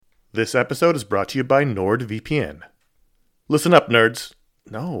This episode is brought to you by NordVPN. Listen up, nerds.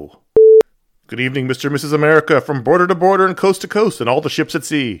 No. Good evening, Mr. and Mrs. America, from border to border and coast to coast and all the ships at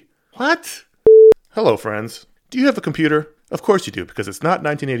sea. What? Hello, friends. Do you have a computer? Of course you do, because it's not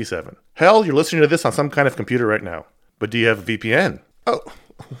 1987. Hell, you're listening to this on some kind of computer right now. But do you have a VPN? Oh,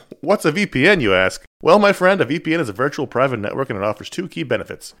 what's a VPN, you ask? Well, my friend, a VPN is a virtual private network and it offers two key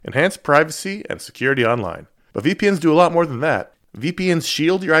benefits: enhanced privacy and security online. But VPNs do a lot more than that. VPNs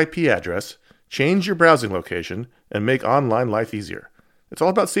shield your IP address, change your browsing location, and make online life easier. It's all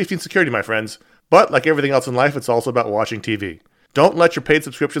about safety and security, my friends. But like everything else in life, it's also about watching TV. Don't let your paid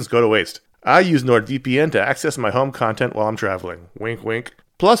subscriptions go to waste. I use NordVPN to access my home content while I'm traveling. Wink, wink.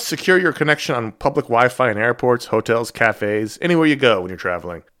 Plus, secure your connection on public Wi-Fi in airports, hotels, cafes, anywhere you go when you're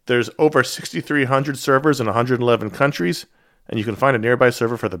traveling. There's over 6,300 servers in 111 countries, and you can find a nearby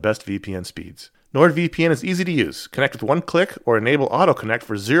server for the best VPN speeds. NordVPN is easy to use. Connect with one click or enable auto-connect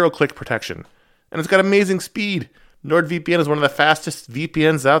for zero-click protection. And it's got amazing speed. NordVPN is one of the fastest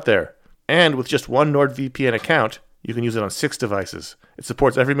VPNs out there. And with just one NordVPN account, you can use it on 6 devices. It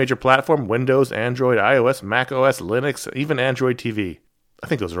supports every major platform: Windows, Android, iOS, macOS, Linux, even Android TV. I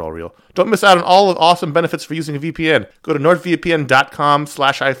think those are all real. Don't miss out on all the awesome benefits for using a VPN. Go to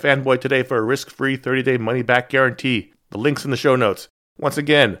nordvpn.com/ifanboy today for a risk-free 30-day money-back guarantee. The link's in the show notes. Once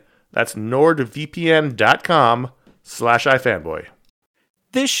again, that's nordvpn.com/ifanboy.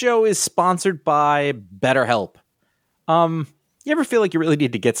 This show is sponsored by BetterHelp. You ever feel like you really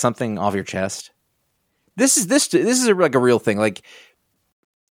need to get something off your chest? This is like a real thing. Like,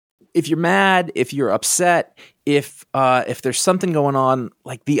 if you're mad, if you're upset, if there's something going on,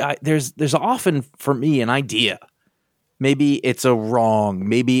 like there's often for me an idea. Maybe it's a wrong,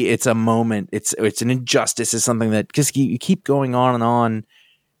 maybe it's a moment, it's an injustice, it's something that just you keep going on and on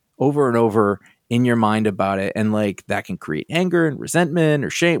over and over in your mind about it, and like that can create anger and resentment or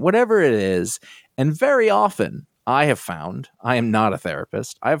shame, whatever it is. And very often I have found, I am not a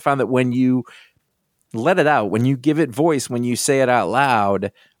therapist, I have found that when you let it out, when you give it voice, when you say it out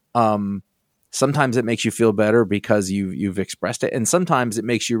loud, sometimes it makes you feel better because you've expressed it, and sometimes it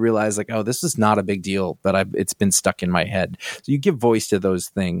makes you realize like, oh, this is not a big deal, but it's been stuck in my head. So you give voice to those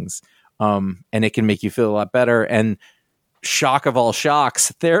things, and it can make you feel a lot better. And shock of all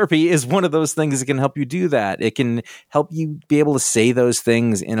shocks, therapy is one of those things that can help you do that. It can help you be able to say those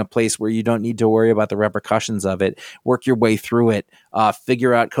things in a place where you don't need to worry about the repercussions of it, work your way through it,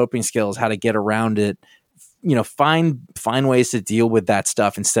 figure out coping skills, how to get around it, find ways to deal with that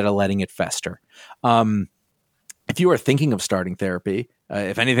stuff instead of letting it fester. If you are thinking of starting therapy,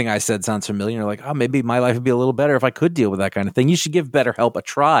 if anything I said sounds familiar, you're like, oh, maybe my life would be a little better if I could deal with that kind of thing, you should give BetterHelp a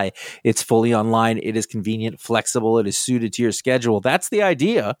try. It's fully online. It is convenient, flexible. It is suited to your schedule. That's the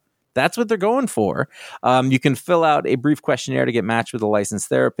idea. That's what they're going for. You can fill out a brief questionnaire to get matched with a licensed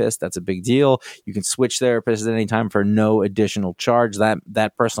therapist. That's a big deal. You can switch therapists at any time for no additional charge.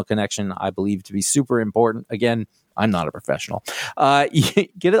 That personal connection, I believe, to be super important. Again, I'm not a professional. Get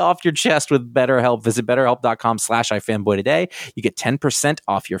it off your chest with BetterHelp. Visit BetterHelp.com/ifanboy today. You get 10%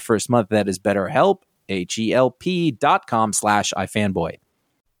 off your first month. That is BetterHelp, HELP.com/ifanboy.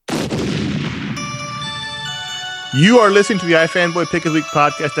 You are listening to the iFanboy Pick of the Week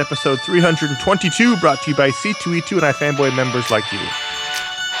podcast, episode 322, brought to you by C2E2 and iFanboy members like you.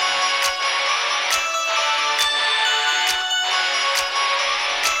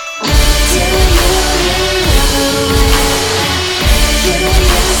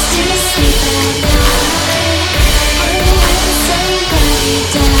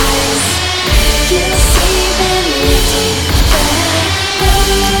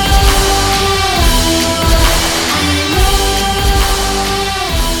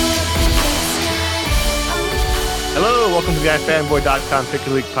 Welcome to the iFanboy.com Pick of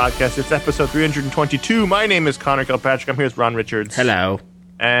the Week podcast. It's episode 322. My name is Connor Kilpatrick. I'm here with Ron Richards. Hello.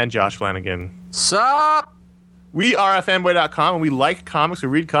 And Josh Flanagan. Sup? We are iFanboy.com, and we like comics. We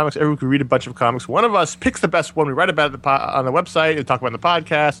read comics. Every week we read a bunch of comics. One of us picks the best one. We write about it on the website. We talk about it on the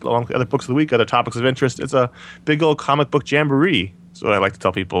podcast, along with other books of the week, other topics of interest. It's a big old comic book jamboree. So I like to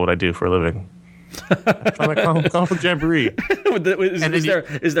tell people what I do for a living. Comic book jamboree.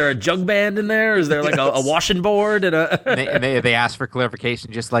 Is there a jug band in there? Is there like a washing board and they ask for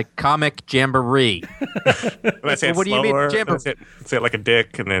clarification, just like comic jamboree. I say what do you mean jamboree? Say it like a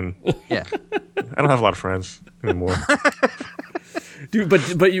dick, and then yeah. I don't have a lot of friends anymore. Dude,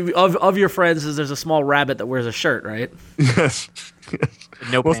 but you of your friends, there's a small rabbit that wears a shirt, right? Yes.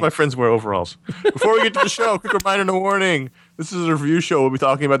 No Most of my friends wear overalls. Before we get to the show, quick reminder and a warning. This is a review show. We'll be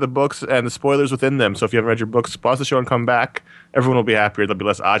talking about the books and the spoilers within them. So if you haven't read your books, pause the show and come back. Everyone will be happier. There'll be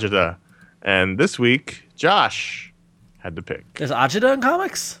less agita. And this week, Josh had to pick. There's agita in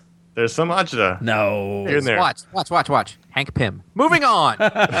comics? There's some Ajita. No. Here and there. Watch. Hank Pym. Moving on.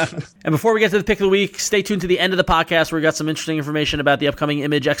 And before we get to the pick of the week, stay tuned to the end of the podcast where we got some interesting information about the upcoming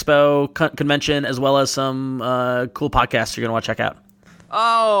Image Expo convention, as well as some cool podcasts you're going to want to check out.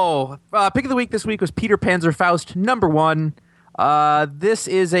 Pick of the week this week was Peter Panzerfaust #1. This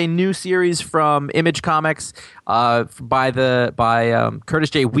is a new series from Image Comics by Curtis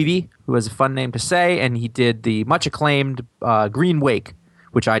J. Weeby, who has a fun name to say, and he did the much acclaimed Green Wake,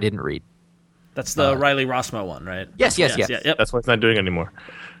 which I didn't read. That's the Riley Rossmo one, right? Yes. Yep. That's why it's not doing it anymore.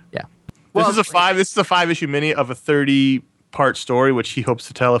 Yeah. This is a 5-issue mini of a 30-part story, which he hopes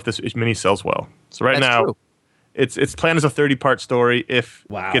to tell if this mini sells well. So right now, true. it's planned as a 30-part story. If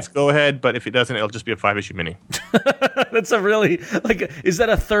Wow. it gets go ahead, but if it doesn't, it'll just be a 5-issue mini. That's a really, is that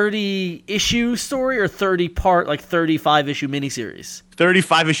a 30-issue story or 30-part, 35-issue miniseries?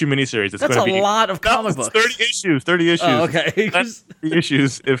 35-issue miniseries. That's a lot of comic books. 30 issues. 30 issues. Oh, okay. 30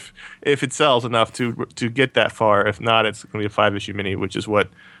 issues if it sells enough to get that far. If not, it's going to be a 5-issue mini, which is what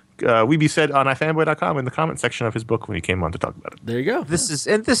Weeby said on ifanboy.com in the comment section of his book when he came on to talk about it. There you go. This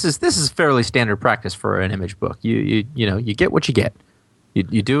is fairly standard practice for an Image book. You get what you get.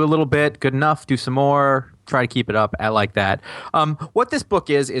 You do a little bit, good enough, do some more, try to keep it up. I like that. What this book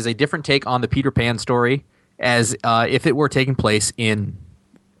is a different take on the Peter Pan story, as if it were taking place in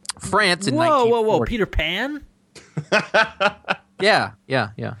France in 1940. Whoa, Peter Pan? Yeah.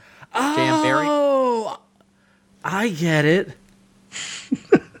 Jamboree. Oh, I get it.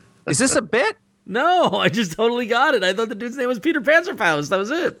 Is this a bit? No, I just totally got it. I thought the dude's name was Peter Panzerfaust. That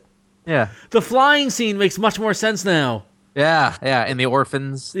was it. Yeah. The flying scene makes much more sense now. Yeah, and the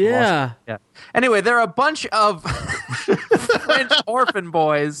orphans. Yeah. Yeah. Anyway, there are a bunch of French orphan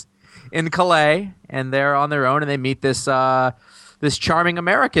boys in Calais, and they're on their own, and they meet this charming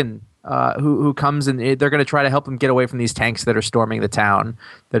American who comes, and they're going to try to help them get away from these tanks that are storming the town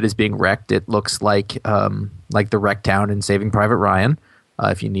that is being wrecked. It looks like the wrecked town in Saving Private Ryan,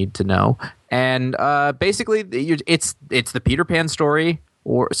 if you need to know. And basically, it's the Peter Pan story.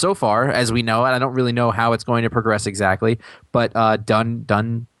 Or so far as we know, and I don't really know how it's going to progress exactly, but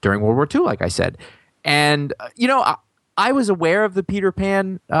done during World War II, like I said. And I was aware of the Peter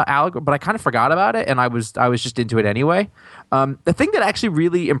Pan allegory, but I kind of forgot about it, and I was just into it anyway. The thing that actually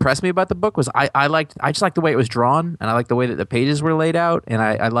really impressed me about the book was I just liked the way it was drawn, and I liked the way that the pages were laid out, and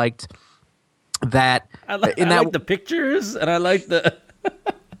I liked that. I like the pictures, and I like the.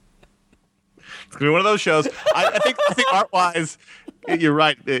 It's gonna be one of those shows. I think art-wise, you're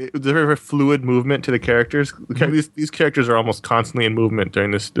right. There's a very fluid movement to the characters. These characters are almost constantly in movement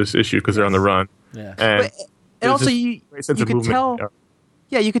during this issue because they're on the run. Yeah, and also you could tell.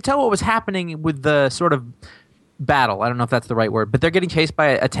 Yeah, you could tell what was happening with the sort of battle. I don't know if that's the right word, but they're getting chased by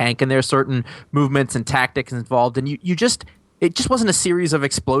a tank, and there's certain movements and tactics involved, and it just wasn't a series of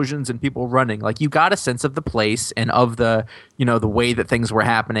explosions and people running. Like, you got a sense of the place and of the way that things were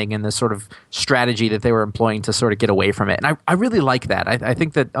happening and the sort of strategy that they were employing to sort of get away from it. And I really like that. I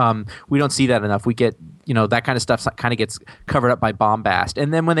think that we don't see that enough. We get, that kind of stuff kind of gets covered up by bombast.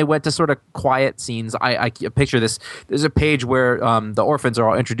 And then when they went to sort of quiet scenes, I picture this. There's a page where the orphans are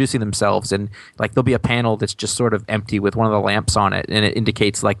all introducing themselves, and like there'll be a panel that's just sort of empty with one of the lamps on it, and it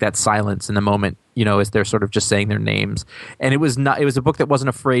indicates like that silence in the moment, as they're sort of just saying their names. And it was a book that wasn't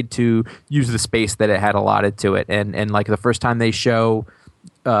afraid to use the space that it had allotted to it. And like the first time they show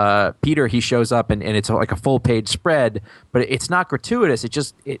Peter, he shows up and it's like a full page spread, but it's not gratuitous. It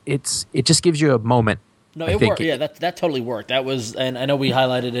just gives you a moment. No, it worked. Yeah, that totally worked. That was, and I know we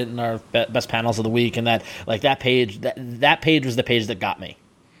highlighted it in our best panels of the week, and that page was the page that got me.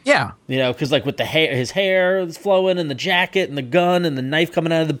 Yeah, because like with the hair, his hair is flowing, and the jacket, and the gun, and the knife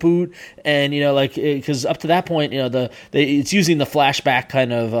coming out of the boot, and because up to that point, it's using the flashback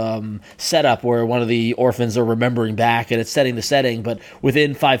kind of setup where one of the orphans are remembering back, and it's setting the setting. But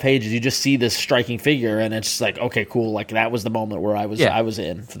within 5 pages, you just see this striking figure, and it's like, okay, cool. Like that was the moment where I was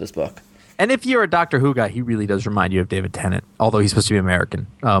in for this book. And if you're a Doctor Who guy, he really does remind you of David Tennant, although he's supposed to be American.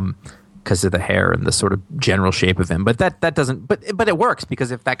 Because of the hair and the sort of general shape of him, but that doesn't. But it works because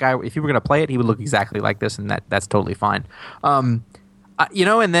if you were going to play it, he would look exactly like this, and that's totally fine. And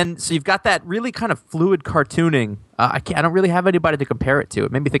then so you've got that really kind of fluid cartooning. I don't really have anybody to compare it to.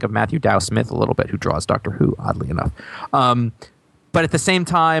 It made me think of Matthew Dow Smith a little bit, who draws Doctor Who, oddly enough. But at the same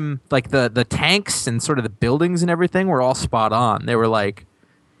time, like the tanks and sort of the buildings and everything were all spot on. They were like,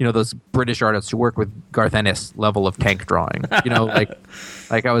 those British artists who work with Garth Ennis level of tank drawing.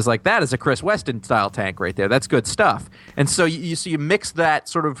 Like I was like, that is a Chris Weston style tank right there. That's good stuff. And so you mix that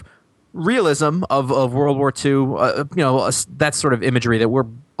sort of realism of World War II. That sort of imagery that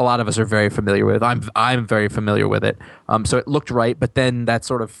a lot of us are very familiar with. I'm very familiar with it. So it looked right, but then that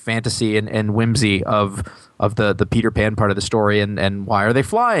sort of fantasy and whimsy of the Peter Pan part of the story and why are they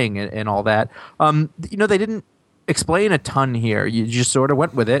flying and all that. They didn't explain a ton here. You just sort of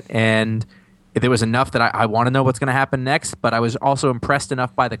went with it, and there was enough that I want to know what's going to happen next. But I was also impressed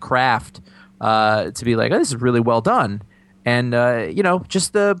enough by the craft to be like, oh, this is really well done. And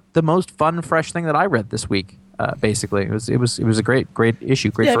just the most fun, fresh thing that I read this week. Basically, it was a great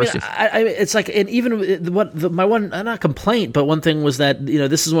issue, first issue. It's like, and even my one not complaint, but one thing was that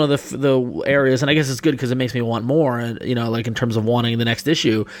this is one of the areas, and I guess it's good because it makes me want more. Like in terms of wanting the next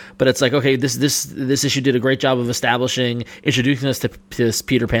issue. But it's like, okay, this issue did a great job of introducing us to this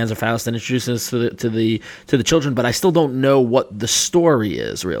Peter Panzerfaust and introducing us to the children. But I still don't know what the story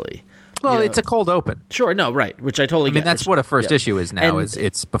is really. Well, it's a cold open. Sure, no, right, which I totally get. I mean, that's what a first issue is now,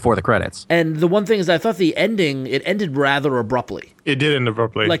 it's before the credits. And the one thing is I thought it ended rather abruptly. It did end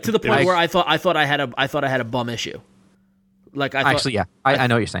abruptly. Like to the point where I thought I had a bum issue. Like I know what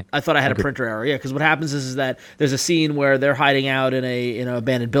you're saying. I thought I had a printer error. Yeah, because what happens is that there's a scene where they're hiding out in a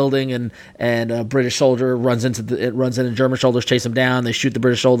abandoned building, and a British soldier runs in, and German soldiers chase him down. They shoot the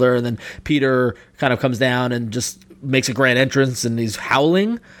British soldier, and then Peter kind of comes down and just makes a grand entrance, and he's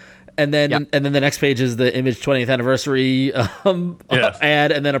howling. And then the next page is the Image 20th anniversary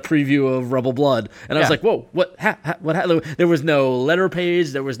ad, and then a preview of Rebel Blood. And I was like, "Whoa, what? What? There was no letter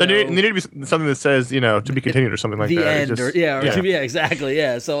page. There was no. There needed to be something that says, to be continued or something like the that. End, exactly,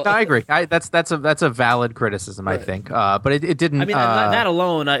 yeah. So I agree. That's a valid criticism, I think. But it didn't. I mean, that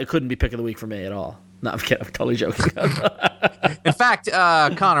alone, it couldn't be pick of the week for me at all. No, I'm kidding. I'm totally joking. In fact,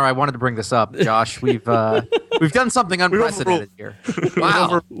 Connor, I wanted to bring this up. Josh, we've done something unprecedented here.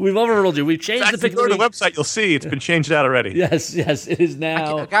 Wow, we've overruled you. We've changed the pick of the week. If you go to the website, you'll see it's been changed out already. Yes, it is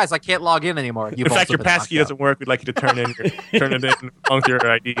now. Guys, I can't log in anymore. In fact, your passkey doesn't work. We'd like you to turn it in along with your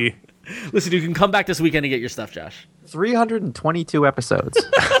ID. Listen, you can come back this weekend and get your stuff, Josh. 322 episodes.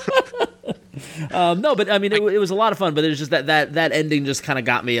 No, but I mean, it was a lot of fun, but it was just that ending just kind of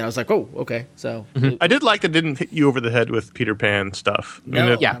got me, and I was like, oh, okay. So I did like that it didn't hit you over the head with Peter Pan stuff.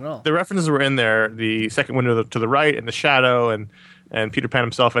 Not at all. The references were in there, the second window to the right, and the shadow, and Peter Pan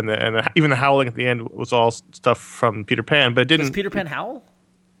himself, and even the howling at the end was all stuff from Peter Pan. But it didn't. Does Peter Pan howl?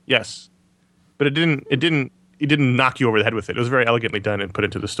 Yes, but it didn't knock you over the head with it. It was very elegantly done and put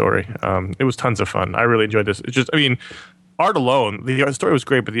into the story. It was tons of fun. I really enjoyed this. It's just, art alone, the story was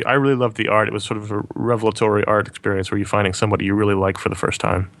great, but I really loved the art. It was sort of a revelatory art experience where you're finding somebody you really like for the first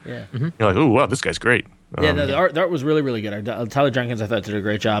time. Yeah. Mm-hmm. You're like, oh, wow, this guy's great. The art was really, really good. Tyler Jenkins, I thought, did a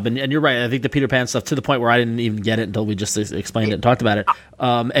great job. And you're right. I think the Peter Pan stuff, to the point where I didn't even get it until we just explained it and talked about it.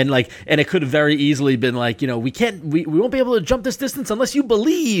 And it could have very easily been like, we won't be able to jump this distance unless you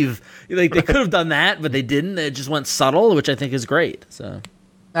believe. Like they could have done that, but they didn't. It just went subtle, which I think is great. So.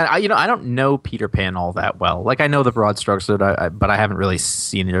 And I don't know Peter Pan all that well. Like I know the broad strokes, but I haven't really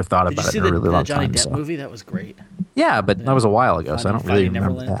seen it or thought about it in a really long time. Did you see the Johnny Depp movie? That was great. Yeah, but that was a while ago, so I don't really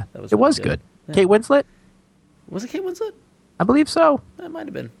remember that. It was good. Yeah. Kate Winslet? Was it Kate Winslet? I believe so. It might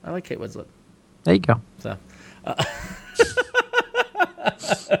have been. I like Kate Winslet. There you go. So.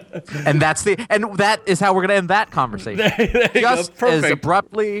 And that is how we're going to end that conversation. There you Just go. as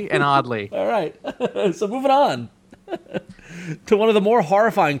abruptly and oddly. All right. So moving on to one of the more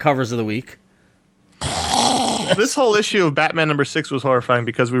horrifying covers of the week. This whole issue of Batman #6 was horrifying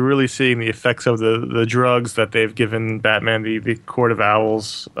because we're really seeing the effects of the drugs that they've given Batman, the Court of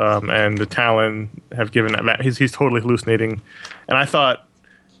Owls, and the Talon have given Batman. He's totally hallucinating. And I thought,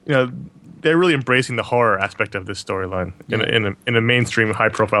 they're really embracing the horror aspect of this storyline in a mainstream,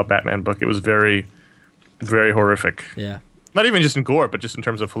 high-profile Batman book. It was very, very horrific. Yeah. Not even just in gore, but just in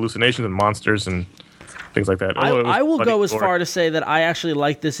terms of hallucinations and monsters and things like that. I will go as far to say that I actually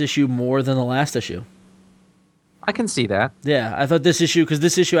like this issue more than the last issue. I can see that. Yeah, I thought this issue, because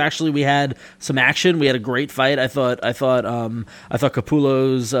this issue actually we had some action. We had a great fight. I thought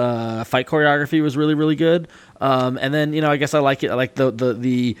Capullo's fight choreography was really, really good. And then I guess I like it. I like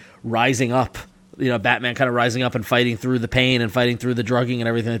the rising up. Batman kind of rising up and fighting through the pain and fighting through the drugging and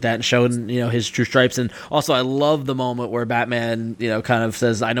everything like that, and showing his true stripes. And also, I love the moment where Batman kind of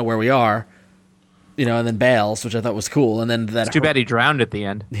says, "I know where we are." And then bails, which I thought was cool. And then it's too bad he drowned at the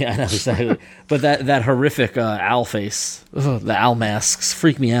end. Yeah, I know, exactly. But that horrific owl face, the owl masks,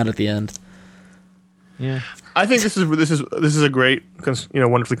 freak me out at the end. Yeah, I think this is a great,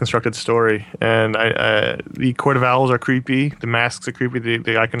 wonderfully constructed story. And the Court of Owls are creepy. The masks are creepy.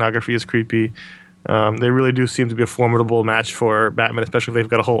 The iconography is creepy. They really do seem to be a formidable match for Batman, especially if they've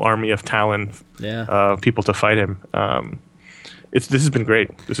got a whole army of Talon people to fight him. This has been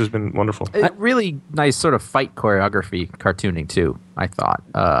great. This has been wonderful. Really nice sort of fight choreography, cartooning too. I thought.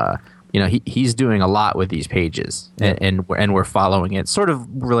 He's doing a lot with these pages, and we're following it. Sort of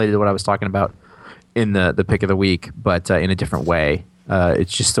related to what I was talking about in the pick of the week, but in a different way.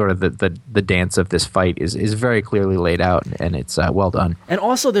 It's just sort of the dance of this fight is very clearly laid out, and it's well done. And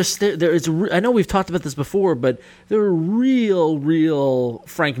also, I know we've talked about this before, but there are real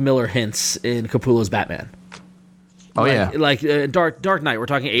Frank Miller hints in Capullo's Batman. Oh like Dark Knight. We're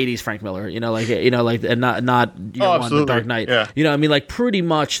talking '80s Frank Miller. And not the Dark Knight. Yeah. I mean, like pretty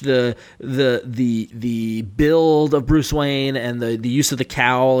much the build of Bruce Wayne and the use of the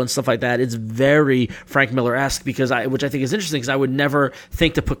cowl and stuff like that. It's very Frank Miller-esque which I think is interesting because I would never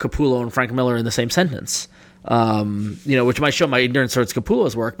think to put Capullo and Frank Miller in the same sentence. Which might show my ignorance towards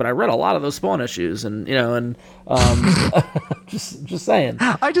Capullo's work, but I read a lot of those Spawn issues, and just saying.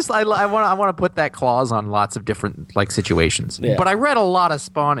 I want to put that clause on lots of different situations. Yeah. But I read a lot of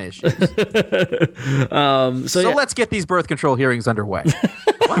Spawn issues. So let's get these birth control hearings underway.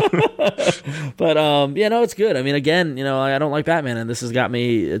 But it's good. I mean, again, I don't like Batman, and this has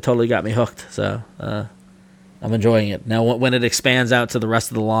totally got me hooked. So I'm enjoying it. Now, when it expands out to the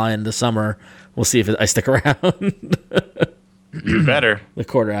rest of the line this summer, we'll see if I stick around. You better. The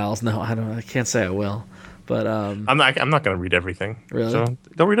Quarter Owls. No, I don't. I can't say I will. But I'm not going to read everything. Really? So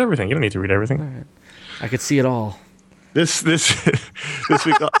don't read everything. You don't need to read everything. All right. I could see it all. This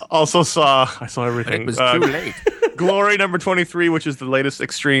week I saw everything. It was too late. Glory number 23, which is the latest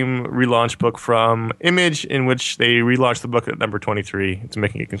Extreme relaunch book from Image, in which they relaunched the book at number 23. It's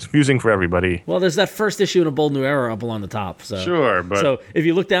making it confusing for everybody. Well, there's that first issue in A Bold New Era up along the top. So. Sure, but... So if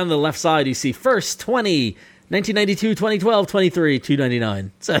you look down the left side, you see first 20, 1992, 2012, 23,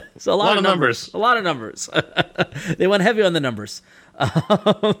 299. So a lot of numbers. A lot of numbers. They went heavy on the numbers.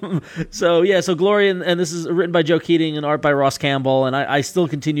 So Glory, and this is written by Joe Keating and art by Ross Campbell, and I still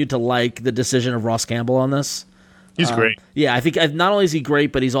continue to like the decision of Ross Campbell on this. He's great. Yeah, I think not only is he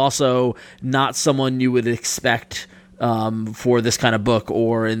great, but he's also not someone you would expect for this kind of book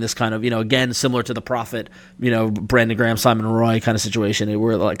or in this kind of, again, similar to The Prophet, Brandon Graham, Simon Roy kind of situation.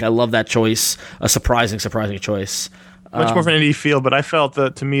 Where I love that choice, a surprising choice. Much more of an indie feel, but I felt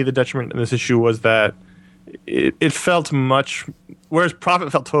that to me the detriment in this issue was that it felt much. Whereas Prophet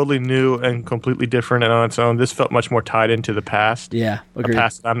felt totally new and completely different and on its own, this felt much more tied into the past. Yeah, agreed. A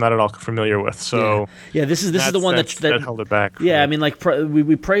past that I'm not at all familiar with. So this is the one that held it back. Yeah, I mean,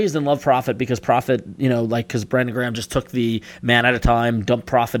 we praised and loved Prophet because Prophet, because Brandon Graham just took the man at a time, dumped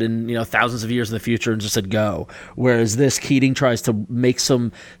Prophet in thousands of years in the future and just said go. Whereas this Keating tries to make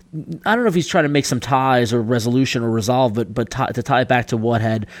some. I don't know if he's trying to make some ties or resolution or resolve, but to tie it back to what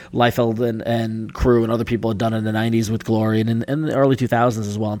had Liefeld and crew and other people had done in the 90s with Glory and in the early 2000s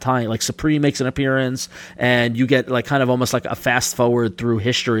as well. And tying Supreme makes an appearance, and you get kind of almost like a fast forward through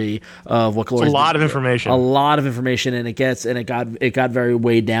history of what Glory. A lot of information, and it got very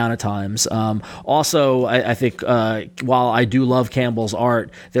weighed down at times. Also, I think while I do love Campbell's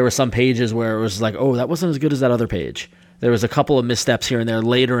art, there were some pages where it was like, oh, that wasn't as good as that other page. There was a couple of missteps here and there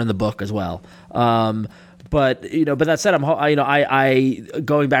later in the book as well. But that said, I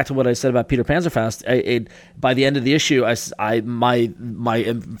going back to what I said about Peter Panzerfaust, by the end of the issue, my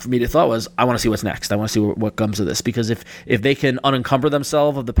immediate thought was, I want to see what's next. I want to see what comes of this, because if they can unencumber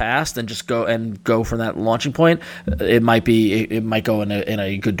themselves of the past and just go from that launching point, it might go in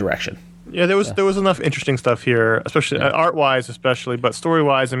a good direction. Yeah, there was enough interesting stuff here, especially art wise, but story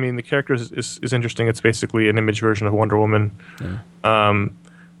wise, I mean, the character is interesting. It's basically an Image version of Wonder Woman. Yeah.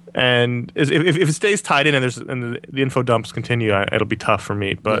 And if it stays tied in and the info dumps continue, it'll be tough for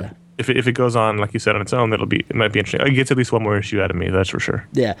me. But if it goes on, like you said, on its own, it might be interesting. It gets at least one more issue out of me, that's for sure.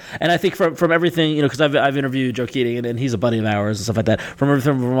 Yeah, and I think from everything, because I've interviewed Joe Keating and he's a buddy of ours and stuff like that. From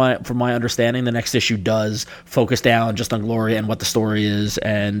everything from my understanding, the next issue does focus down just on Glory and what the story is,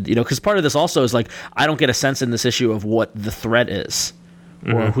 and because part of this also is I don't get a sense in this issue of what the threat is.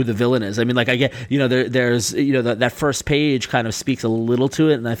 Or who the villain is. I mean, I get, there's, that first page kind of speaks a little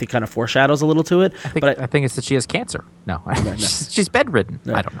to it, and I think kind of foreshadows a little to it. I think it's that she has cancer. No, she's bedridden.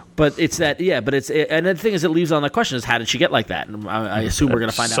 No. I don't know. But it's that, and the thing is, it leaves on the question is, how did she get like that? And I assume we're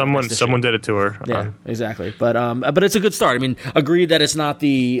going to find out. Someone did it to her. Yeah, exactly. But it's a good start. I mean, agreed that it's not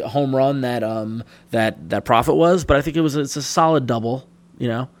the home run that Prophet was, but I think it's a solid double.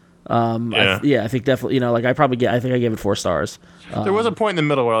 I think definitely. I think I gave it 4 stars. There was a point in the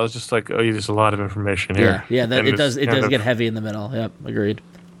middle where I was just like, "Oh, there's a lot of information here." Yeah, it does get heavy in the middle. Yep, agreed.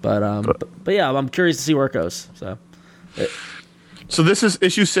 But yeah, I'm curious to see where it goes. So this is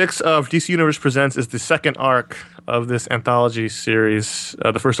issue 6 of DC Universe Presents. Is the second arc of this anthology series.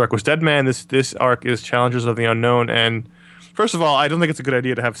 The first arc was Dead Man. This arc is Challengers of the Unknown, and First of all, I don't think it's a good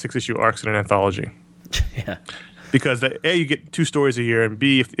idea to have 6-issue arcs in an anthology. Yeah. Because A, you get 2 stories a year, and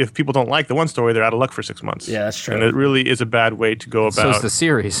B, if people don't like the one story, they're out of luck for 6 months. Yeah, that's true. And it really is a bad way to go about. So it's the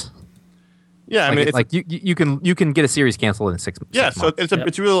series. Yeah, I mean, it's you can get a series canceled in 6 months. Yeah, so it's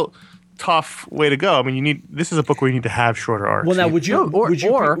a real tough way to go. I mean, this is a book where you need to have shorter arcs. Well, now would you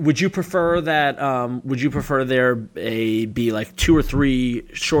prefer that? Would you prefer there be like 2 or 3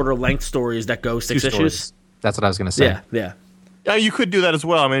 shorter length stories that go 6 issues? Stories. That's what I was going to say. Yeah. Yeah, you could do that as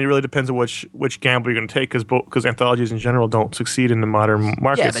well. I mean, it really depends on which gamble you're going to take, because anthologies in general don't succeed in the modern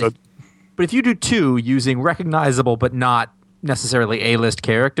market. Yeah, but if you do 2 using recognizable but not necessarily A-list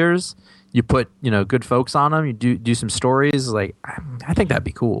characters, you put good folks on them. You do some stories. Like, I think that'd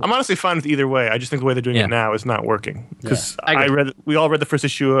be cool. I'm honestly fine with either way. I just think the way they're doing it now is not working. Because we all read the first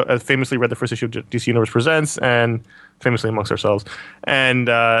issue. Famously read the first issue of DC Universe Presents, and famously amongst ourselves, and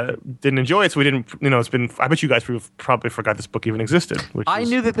didn't enjoy it. So we didn't. It's been. I bet you guys probably forgot this book even existed. I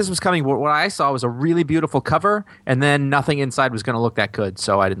knew that this was coming. What I saw was a really beautiful cover, and then nothing inside was going to look that good.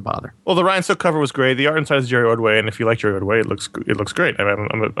 So I didn't bother. Well, the Ryan Sook cover was great. The art inside is Jerry Ordway, and if you like Jerry Ordway, it looks great. I mean,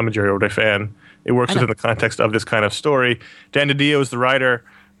 I'm a Jerry Ordway fan. It works within the context of this kind of story. Dan DiDio is the writer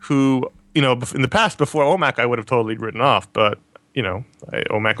who, in the past, before OMAC, I would have totally written off. But,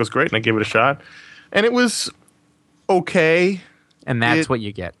 OMAC was great, and I gave it a shot. And it was okay. And that's what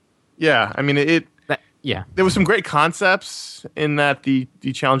you get. Yeah. I mean, there was some great concepts in that the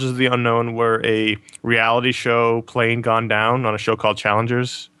Challenges of the Unknown were a reality show plane gone down on a show called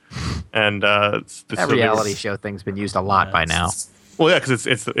Challengers. And that reality show thing's been used a lot by now. Well, yeah, because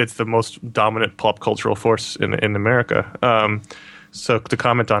it's the most dominant pop cultural force in America. So to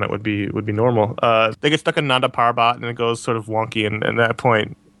comment on it would be normal. They get stuck in Nanda Parbat, and it goes sort of wonky. And at that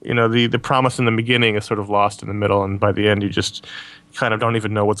point, the promise in the beginning is sort of lost in the middle, and by the end, you just kind of don't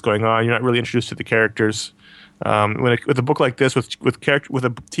even know what's going on. You're not really introduced to the characters. With a book like this, with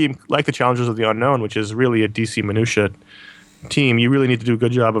a team like the Challengers of the Unknown, which is really a DC minutia team, you really need to do a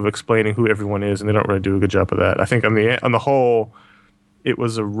good job of explaining who everyone is, and they don't really do a good job of that. I think on the whole, it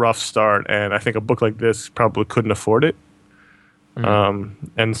was a rough start, and I think a book like this probably couldn't afford it.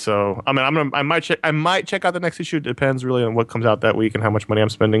 And so, I mean, I might check out the next issue. It depends really on what comes out that week and how much money I'm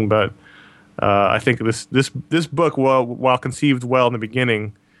spending. But I think this book, while conceived well in the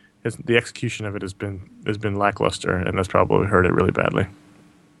beginning, the execution of it has been lackluster, and that's probably hurt it really badly.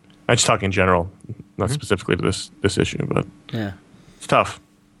 I'm just talking in general, not specifically to this issue, but it's tough.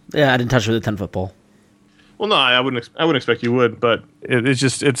 Yeah, I didn't touch it with a 10-foot pole. Well, no, I wouldn't expect you would, but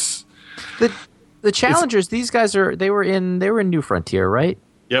it's the Challengers. These guys they were in New Frontier, right?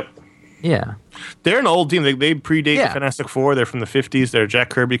 Yep. Yeah. They're an old team. They predate the Fantastic Four. They're from the 50s. They're a Jack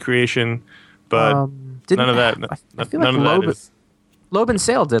Kirby creation, but none of that. I feel like Loeb and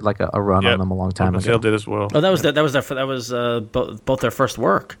Sale did like a run on them a long time ago. Sale did as well. Oh, that was both their first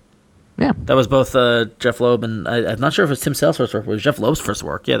work. Yeah, that was both Jeff Loeb and I'm not sure if it's Tim Sale's first work. It was Jeff Loeb's first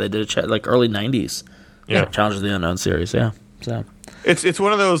work. Yeah, they did it like early '90s. Yeah, Challenges of the Unknown series. Yeah, so it's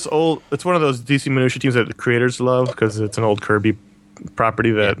one of those DC minutia teams that the creators love because it's an old Kirby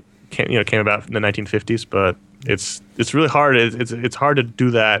property that came about in the 1950s. But it's really hard. It's hard to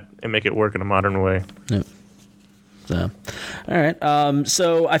do that and make it work in a modern way. Yeah. So, all right.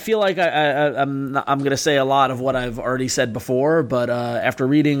 So I feel like I'm going to say a lot of what I've already said before, but after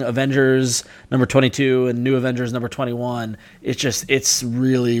reading Avengers number 22 and New Avengers number 21, it's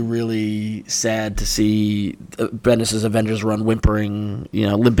really, really sad to see Bendis' Avengers run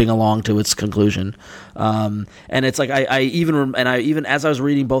limping along to its conclusion. And it's like I even as I was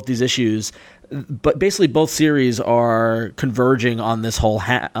reading both these issues, but basically both series are converging on this whole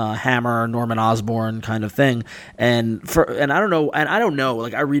Hammer, Norman Osborn kind of thing. And I don't know,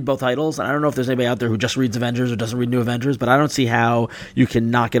 like I read both titles, and I don't know if there's anybody out there who just reads Avengers or doesn't read New Avengers, but I don't see how you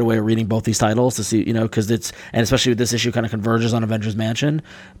can not get away with reading both these titles to see, because and especially with this issue kind of converges on Avengers Mansion.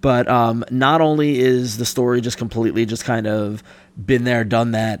 But not only is the story just completely just kind of been there,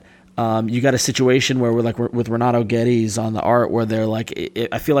 done that, you got a situation where we're with Renato Geddes on the art where they're like,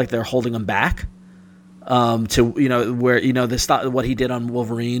 I feel like they're holding him back. What he did on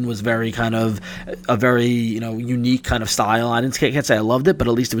Wolverine was very kind of a very unique kind of style. I can't say I loved it, but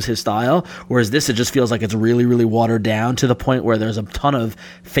at least it was his style. Whereas this, it just feels like it's really, really watered down to the point where there's a ton of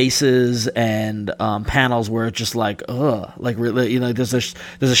faces and panels where it's just like, ugh, like really, there's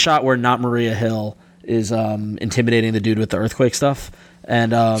a shot where not Maria Hill is intimidating the dude with the earthquake stuff.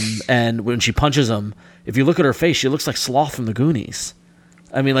 And when she punches him, if you look at her face, she looks like Sloth from the Goonies.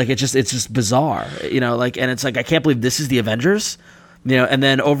 I mean, like it's just bizarre, and it's like I can't believe this is the Avengers, And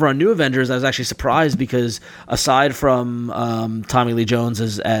then over on New Avengers, I was actually surprised because aside from Tommy Lee Jones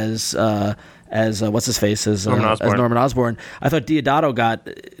as what's his face as Norman Osborn, I thought Deodato got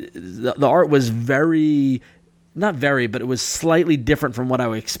the art was but it was slightly different from what I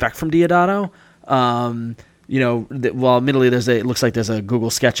would expect from Deodato. Admittedly, it looks like there's a Google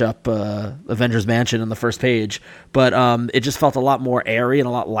SketchUp Avengers Mansion on the first page, but it just felt a lot more airy and a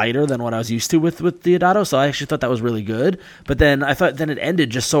lot lighter than what I was used to with Deodato. So I actually thought that was really good. But then I thought it ended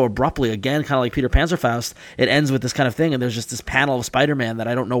just so abruptly again, kind of like Peter Panzerfaust. It ends with this kind of thing, and there's just this panel of Spider-Man that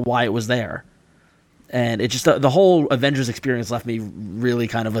I don't know why it was there. And it just the whole Avengers experience left me really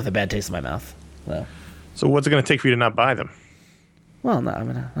kind of with a bad taste in my mouth. So what's it going to take for you to not buy them? Well, no,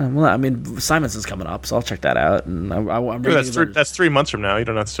 I mean, Simonson's coming up, so I'll check that out. And I'm reading that's 3 months from now. You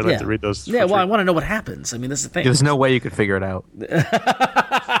don't necessarily have to read those. Yeah, well, I want to know what happens. I mean, this is the thing. There's no way you could figure it out.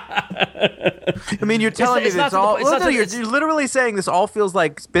 I mean, you're telling me this all. You're literally saying this all feels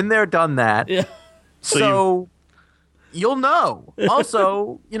like it's been there, done that. Yeah. So you'll know.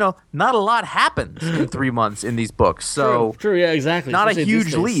 Also, not a lot happens in 3 months in these books. So true, yeah, exactly. Not a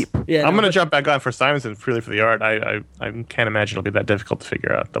huge leap. Yeah, I'm going to jump back on for Simonson purely for the art. I can't imagine it'll be that difficult to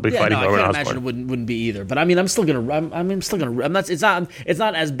figure out. They'll be fighting over I can't imagine it wouldn't be either. But I mean, I'm still gonna. I'm not. It's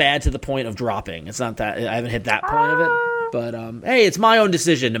not as bad to the point of dropping. It's not that I haven't hit that point of it. But hey, it's my own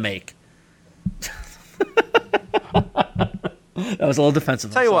decision to make. That was a little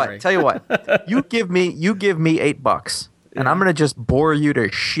defensive. Tell you what. You give me $8, and I'm gonna just bore you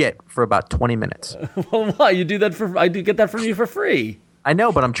to shit for about 20 minutes. Well, why? You do that I do get that from you for free. I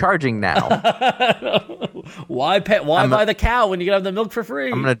know, but I'm charging now. Why buy the cow when you can have the milk for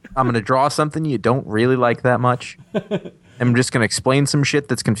free? I'm gonna draw something you don't really like that much. I'm just gonna explain some shit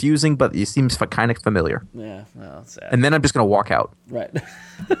that's confusing, but it seems kind of familiar. Yeah, well, that's sad. And then I'm just gonna walk out. Right.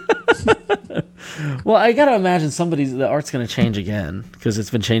 Well, I gotta imagine the art's gonna change again because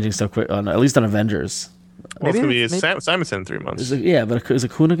it's been changing so quick at least on Avengers. Well, it's gonna be Simonson in 3 months. But is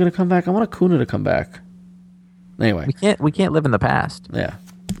Acuna gonna come back? I want Acuna to come back. Anyway, we can't live in the past. Yeah.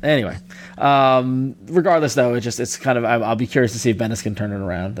 Anyway, regardless though, it's kind of I'll be curious to see if Bendis can turn it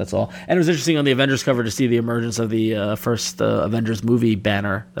around. That's all. And it was interesting on the Avengers cover to see the emergence of the first Avengers movie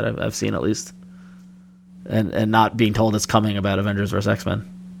banner that I've seen at least, and not being told it's coming about Avengers vs. X-Men.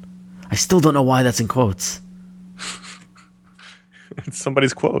 I still don't know why that's in quotes. It's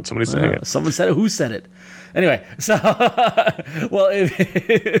somebody's quote. Somebody's saying it. Someone said it. Who said it? Anyway, so well,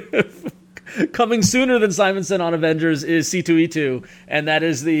 coming sooner than Simonson on Avengers is C2E2, and that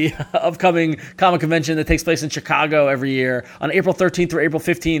is the upcoming comic convention that takes place in Chicago every year on April 13th through April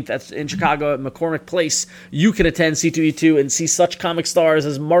 15th. That's in Chicago at McCormick Place. You can attend C2E2 and see such comic stars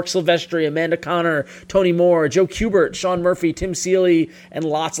as Mark Silvestri, Amanda Connor, Tony Moore, Joe Kubert, Sean Murphy, Tim Seeley, and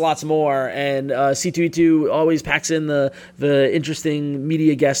lots more. And C2E2 always packs in the interesting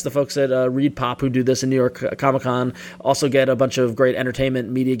media guests, the folks at Reed Pop who do this in New York Comic Con. Also get a bunch of great entertainment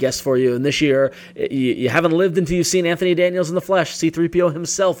media guests for you. And this year, you haven't lived until you've seen Anthony Daniels in the flesh. C-3PO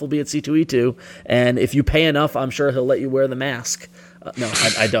himself will be at C2E2, and if you pay enough, I'm sure he'll let you wear the mask. No,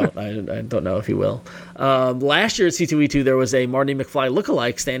 I don't. I don't know if he will. Last year at C2E2, there was a Marty McFly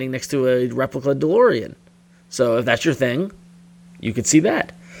lookalike standing next to a replica DeLorean. So if that's your thing, you could see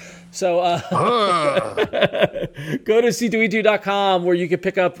that. So go to c2e2.com where you can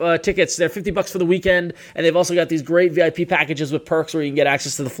pick up tickets. They're $50 for the weekend, and they've also got these great VIP packages with perks where you can get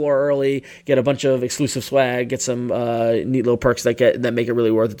access to the floor early, get a bunch of exclusive swag, get some neat little perks that make it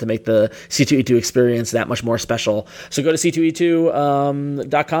really worth it to make the C2E2 experience that much more special. So go to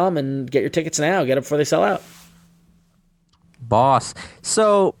c2e2.com and get your tickets now. Get them before they sell out. Boss.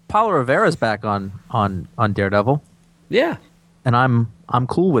 So Paulo Rivera's back on Daredevil. Yeah. And I'm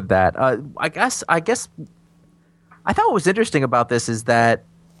cool with that. I guess I thought what was interesting about this is that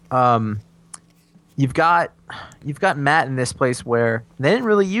you've got Matt in this place where they didn't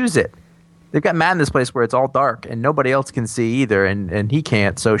really use it. They've got Matt in this place where it's all dark and nobody else can see either, and he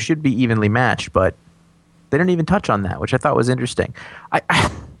can't, so it should be evenly matched. But they didn't even touch on that, which I thought was interesting.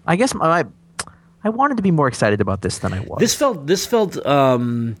 I guess I wanted to be more excited about this than I was. This felt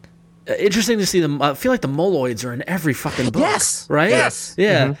interesting to see them. I feel like the moloids are in every fucking book. Yes. Right? Yes.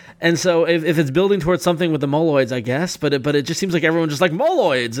 Yeah. Mm-hmm. And so if it's building towards something with the moloids, I guess, but it just seems like everyone just like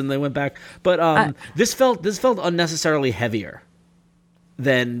moloids and they went back. But this felt unnecessarily heavier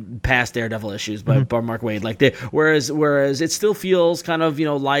than past Daredevil issues by Mark Waid. Like whereas it still feels kind of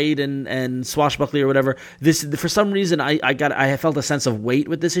light and swashbuckly or whatever. This for some reason I felt a sense of weight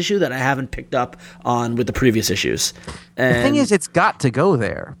with this issue that I haven't picked up on with the previous issues. And the thing is, it's got to go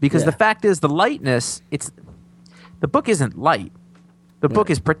there because the fact is the lightness. The book isn't light. The book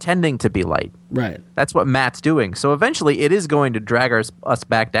is pretending to be light. Right. That's what Matt's doing. So eventually it is going to drag us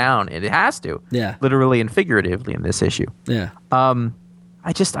back down. It has to. Yeah. Literally and figuratively in this issue. Yeah. I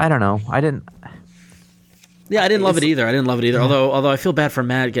don't know. I didn't love it either. Although I feel bad for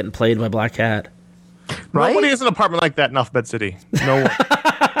Matt getting played by Black Cat. Right? Nobody has an apartment like that in Alphabet City. No one.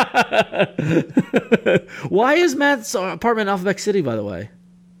 Why is Matt's apartment in Alphabet City, by the way?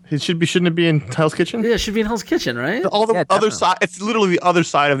 Shouldn't it be in Hell's Kitchen? Yeah, it should be in Hell's Kitchen, right? All the other side. It's literally the other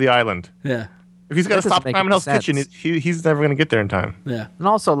side of the island. Yeah. If he's got to That stop doesn't make time in any Hell's sense. Kitchen, he's never going to get there in time. Yeah. And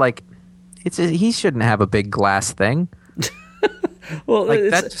also, like, he shouldn't have a big glass thing. Well, Like,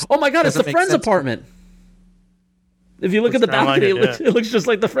 that just oh my God, it's the doesn't make friend's sense. apartment. If you look at the kinda like balcony, it, it looks just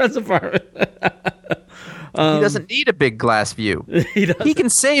like the friend's apartment. He doesn't need a big glass view. He doesn't. He can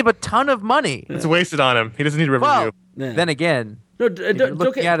save a ton of money. It's wasted on him. He doesn't need Riverview. Well, Yeah. then again, No, you're don't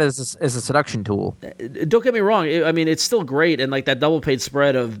looking get, at it as a seduction tool. don't get me wrong. I mean, it's still great, and like that double page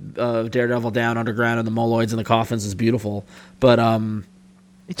spread of Daredevil down underground and the moloids and the coffins is beautiful. But for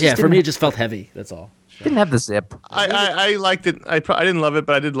me, it just felt heavy. That's all. Didn't have the zip. I liked it. I didn't love it,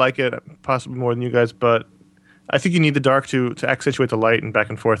 but I did like it, possibly more than you guys. But I think you need the dark to accentuate the light and back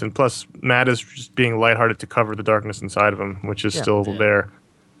and forth. And plus, Matt is just being lighthearted to cover the darkness inside of him, which is still there.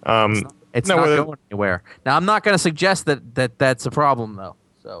 It's No, not whether- going anywhere. Now, I'm not going to suggest that that's a problem, though.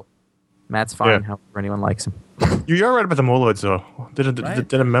 So, Matt's fine. Yeah. However anyone likes him. You are right about the moloids, though.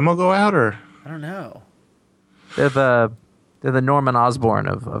 Did a memo go out, or I don't know. They're the Norman Osborn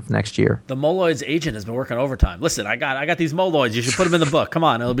of next year. The moloids agent has been working overtime. Listen, I got these moloids. You should put them in the book. Come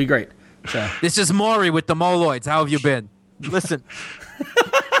on, it'll be great. So. This is Maury with the moloids. How have you been? Listen.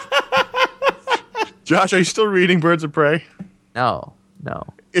 Josh? Are you still reading Birds of Prey? No.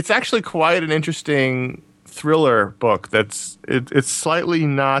 It's actually quite an interesting thriller book. It's slightly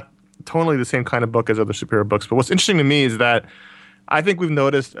not totally the same kind of book as other superhero books. But what's interesting to me is that I think we've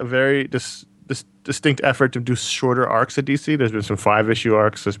noticed a very distinct effort to do shorter arcs at DC. There's been some 5-issue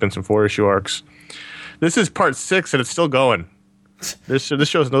arcs. There's been some 4-issue arcs. This is part 6, and it's still going. This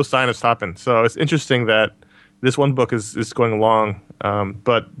shows no sign of stopping. So it's interesting that this one book is going along.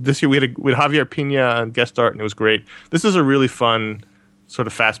 But this year we had Javier Pina on guest art, and it was great. This is a really fun, sort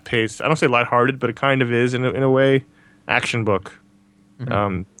of fast-paced, I don't say lighthearted, but it kind of is in a way, action book.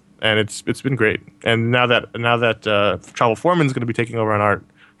 And it's been great. And now that Travel Foreman's going to be taking over on art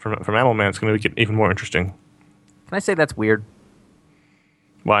from Animal Man, it's going to get even more interesting. Can I say that's weird?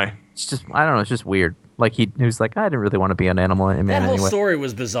 Why? It's just, I don't know. It's just weird. Like he was like, I didn't really want to be an Animal Man That whole anyway. story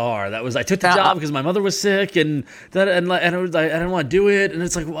was bizarre. That was I took the job because my mother was sick, and I didn't want to do it. And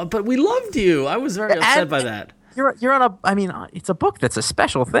it's like, well, but we loved you. I was very upset by that. You're on a. I mean, it's a book that's a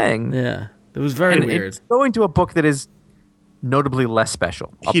special thing. Yeah, it was very And weird. it's going to a book that is notably less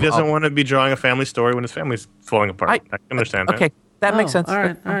special. He doesn't want to be drawing a family story when his family's falling apart. I can understand that. Okay, that makes sense. All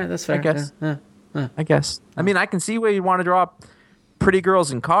right, that's fair. I guess. Yeah. I guess. I mean, I can see where you want to draw pretty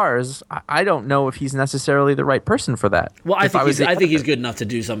girls in cars. I don't know if he's necessarily the right person for that. Well, I If think was the he's editor. good enough to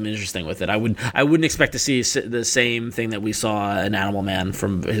do something interesting with it. I wouldn't expect to see the same thing that we saw in Animal Man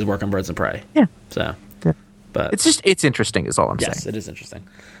from his work on Birds of Prey. Yeah. So, Yeah. but It's interesting. Is all I'm yes, saying. it is interesting.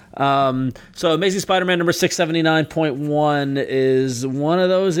 So Amazing Spider-Man number 679.1 is one of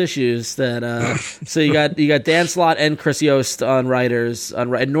those issues that so you got Dan Slott and Chris Yost on writers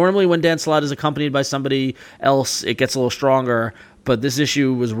and normally when Dan Slott is accompanied by somebody else it gets a little stronger, but this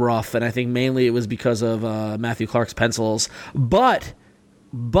issue was rough, and I think mainly it was because of Matthew Clark's pencils, but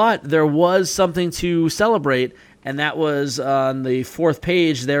there was something to celebrate, and that was on the 4th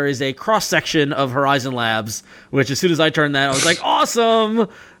page. There is a cross-section of Horizon Labs, which as soon as I turned that, I was like, awesome!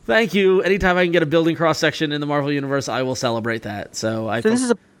 Thank you. Anytime I can get a building cross-section in the Marvel Universe, I will celebrate that. So This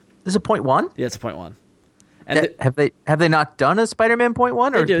is a point one. yeah, it's a point one. And Have they not done a Spider-Man point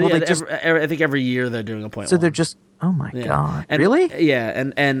one, or they do, will yeah, they just? I think every year they're doing a point So one. they're just. Oh my Yeah. god! And, Really? Yeah,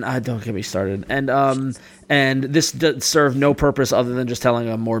 and don't get me started. And this served no purpose other than just telling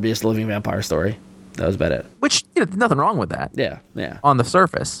a Morbius living vampire story. That was about it. Which there's nothing wrong with that. Yeah. On the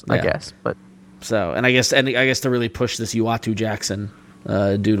surface, I Yeah. guess, but So, and I guess to really push this Uatu Jackson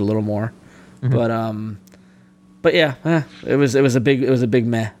dude a little more, but yeah, it was a big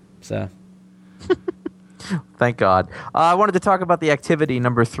meh. So. thank God. I wanted to talk about the activity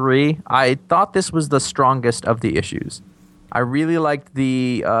number 3. I thought this was the strongest of the issues. I really liked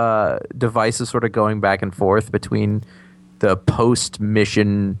the devices sort of going back and forth between the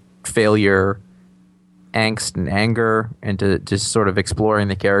post-mission failure angst and anger, and to just sort of exploring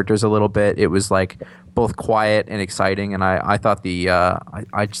the characters a little bit. It was like both quiet and exciting, and I thought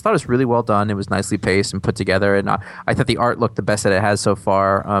I just thought it was really well done. It was nicely paced and put together, and I thought the art looked the best that it has so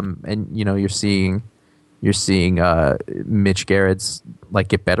far. And you're seeing you're seeing Mitch Garrett's like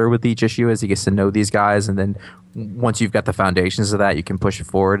get better with each issue as he gets to know these guys, and then once you've got the foundations of that, you can push it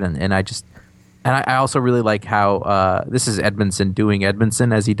forward. And I also really like how this is Edmondson doing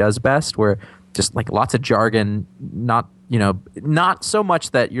Edmondson as he does best, where just like lots of jargon, not so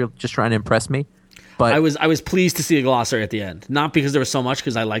much that you're just trying to impress me. But I was pleased to see a glossary at the end, not because there was so much,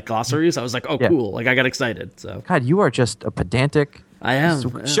 because I like glossaries. I was like, oh, cool. Like I got excited. So God, you are just a pedantic. I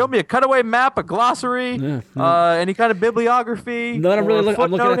am. Show me a cutaway map, a glossary, any kind of bibliography. No, I'm really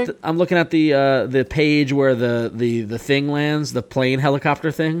I'm looking at the page where the thing lands, the plane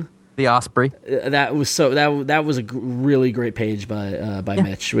helicopter thing. The Osprey. That was a really great page by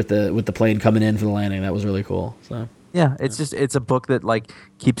Mitch with the plane coming in for the landing. That was really cool. So yeah, it's a book that like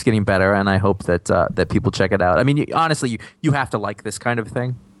keeps getting better, and I hope that people check it out. I mean, honestly, you have to like this kind of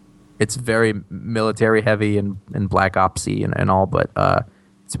thing. It's very military heavy and black opsy and all, but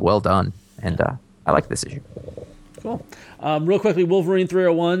it's well done, and I like this issue. Cool. Real quickly, Wolverine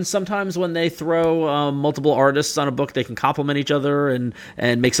 301. Sometimes when they throw multiple artists on a book, they can complement each other and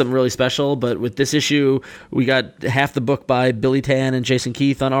make something really special. But with this issue, we got half the book by Billy Tan and Jason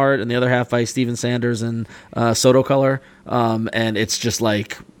Keith on art, and the other half by Steven Sanders and Soto color. And it's just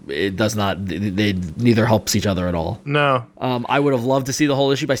like it does not. They neither helps each other at all. No. I would have loved to see the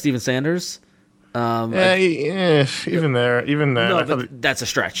whole issue by Steven Sanders. Even there. No, but that's a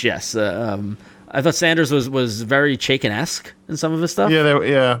stretch. Yes. I thought Sanders was very Chaykin-esque in some of his stuff.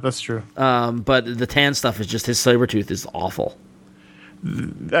 Yeah, that's true. But the Tan stuff is just his Sabretooth is awful.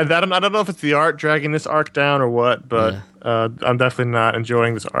 I don't know if it's the art dragging this arc down or what, but I'm definitely not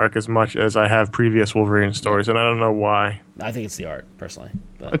enjoying this arc as much as I have previous Wolverine stories, and I don't know why. I think it's the art, personally.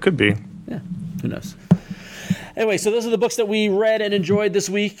 But, it could be. Yeah, who knows? Anyway, so those are the books that we read and enjoyed this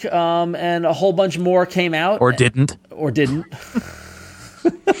week, and a whole bunch more came out. Or didn't.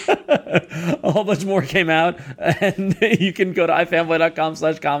 A whole bunch more came out, and you can go to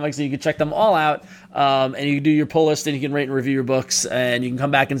ifanboy.com/comics and you can check them all out, and you can do your pull list and you can rate and review your books, and you can come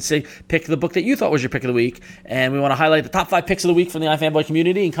back and pick the book that you thought was your pick of the week. And we want to highlight the top 5 picks of the week from the iFanboy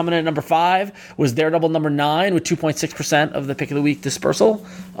community, and coming in at number 5 was Daredevil number 9 with 2.6% of the pick of the week dispersal.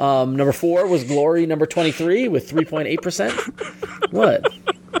 Number 4 was Glory number 23 with 3.8%. What?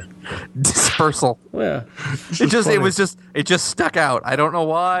 Dispersal. Yeah. It just stuck out. I don't know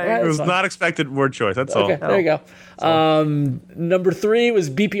why. Right, it was not expected word choice. That's all. Okay, there you go. Number 3 was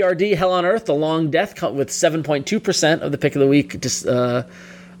BPRD Hell on Earth, The Long Death, with 7.2% of the pick of the week. Just I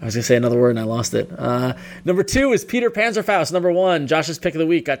was going to say another word and I lost it. Number 2 is Peter Panzerfaust. Number 1, Josh's pick of the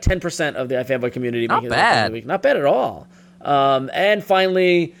week, got 10% of the iFanboy community. Not bad. Of the week. Not bad at all. And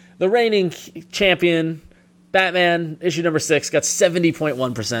finally, the reigning champion, Batman, issue number 6, got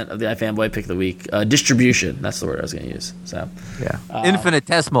 70.1% of the iFanboy pick of the week. Distribution, that's the word I was going to use. So, yeah.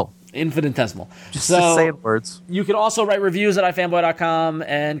 Infinitesimal. Just say the words. You can also write reviews at ifanboy.com.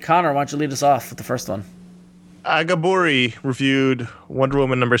 And Connor, why don't you lead us off with the first one? Agabori reviewed Wonder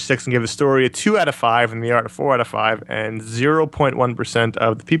Woman number 6 and gave the story a 2 out of 5 and the art a 4 out of 5, and 0.1%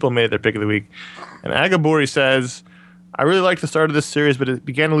 of the people made their pick of the week. And Agabori says, I really liked the start of this series, but it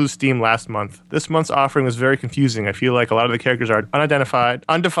began to lose steam last month. This month's offering was very confusing. I feel like a lot of the characters are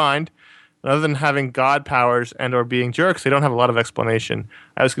undefined, and other than having god powers and or being jerks, they don't have a lot of explanation.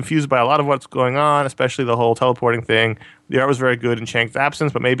 I was confused by a lot of what's going on, especially the whole teleporting thing. The art was very good in Chang's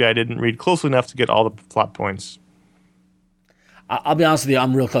absence, but maybe I didn't read closely enough to get all the plot points. I'll be honest with you,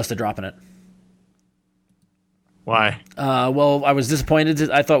 I'm real close to dropping it. Why? Well, I was disappointed.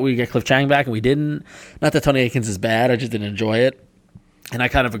 I thought we'd get Cliff Chang back, and we didn't. Not that Tony Akins is bad. I just didn't enjoy it. And I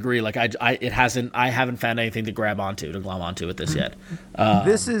kind of agree. Like I haven't found anything to glom onto with this yet. I've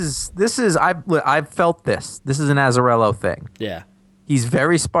felt this. This is an Azzarello thing. Yeah. He's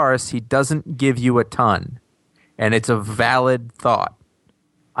very sparse. He doesn't give you a ton, and it's a valid thought.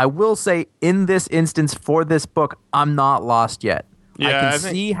 I will say, in this instance, for this book, I'm not lost yet. Yeah,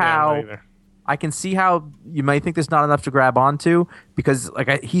 I can see how you might think there's not enough to grab onto, because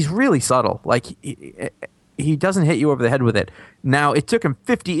he's really subtle. Like he doesn't hit you over the head with it. Now, it took him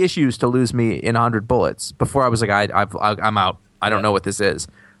 50 issues to lose me in 100 bullets before I was like, I'm out. I don't know what this is.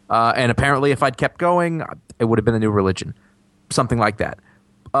 And apparently, if I'd kept going, it would have been a new religion, something like that.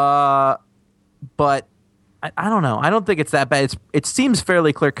 But I don't know. I don't think it's that bad. It seems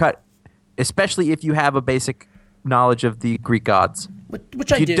fairly clear cut, especially if you have a basic knowledge of the Greek gods.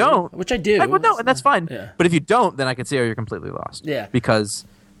 Which I do. No, and that's fine. Yeah. But if you don't, then I can see how you're completely lost. Yeah. Because,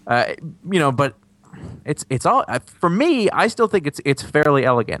 but it's all for me. I still think it's fairly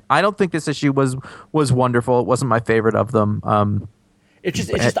elegant. I don't think this issue was wonderful. It wasn't my favorite of them. It's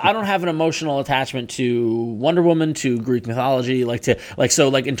just I don't have an emotional attachment to Wonder Woman, to Greek mythology,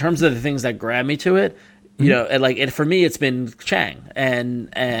 in terms of the things that grab me to it. and for me, it's been Chang,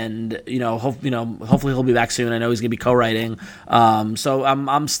 and hopefully he'll be back soon. I know he's gonna be co-writing, so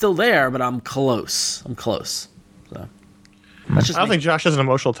I'm still there, but I'm close. So I don't think Josh has an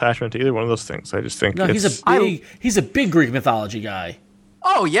emotional attachment to either one of those things. I just think he's a big Greek mythology guy.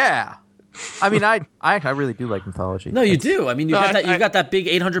 Oh yeah. I mean, I really do like mythology. No, you do. I mean, you've got that big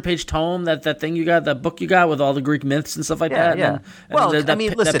 800-page tome, that thing you got, that book you got with all the Greek myths and stuff like that. Yeah.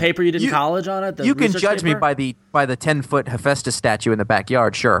 That paper you did in college on it. You can judge me by the 10-foot Hephaestus statue in the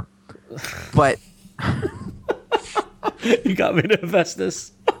backyard, sure, but you got me to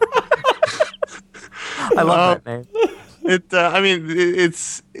Hephaestus. I love that name. If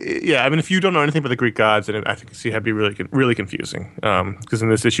you don't know anything about the Greek gods, then I think it'd be really confusing. Because in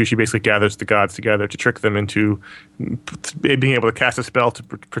this issue, she basically gathers the gods together to trick them into being able to cast a spell to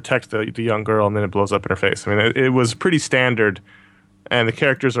protect the young girl, and then it blows up in her face. I mean, it was pretty standard, and the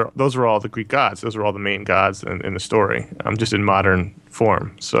characters those are all the Greek gods. Those are all the main gods in the story, just in modern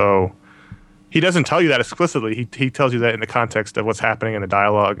form. So he doesn't tell you that explicitly. He tells you that in the context of what's happening in the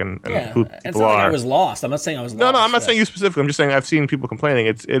dialogue and who people it's not are. Like I was lost. I'm not saying I was lost. No, I'm not saying you specifically. I'm just saying I've seen people complaining.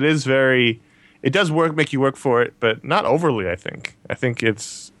 It does make you work for it, but not overly. I think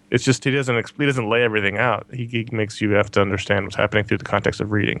it's just he doesn't lay everything out. He makes you have to understand what's happening through the context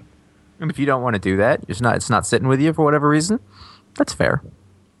of reading. And if you don't want to do that, it's not sitting with you for whatever reason. That's fair.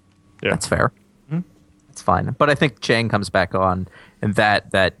 Yeah, that's fair. It's fine. But I think Chang comes back on, and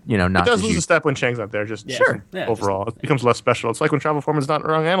that not. It does lose a step when Chang's not there. Overall, it becomes less special. It's like when Travel Foreman's not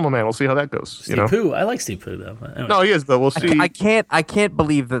around Animal Man. We'll see how that goes. Steve Pooh. I like Steve Pooh though. Anyway. No, he is, but we'll see. I can't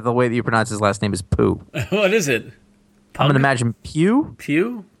believe that the way that you pronounce his last name is Pooh. What is it? I'm gonna imagine Pew.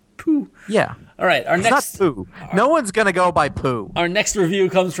 Pooh. Yeah. All right. It's not Pooh. No one's gonna go by Pooh. Our next review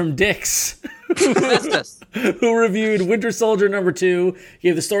comes from Dix. Who reviewed Winter Soldier #2,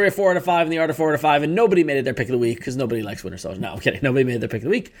 gave the story a 4 out of 5 and the art a 4 out of 5, and nobody made it their pick of the week because nobody likes Winter Soldier. No, I'm kidding. Nobody made it their pick of the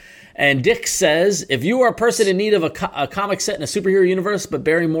week. And Dick says, if you are a person in need of a comic set in a superhero universe but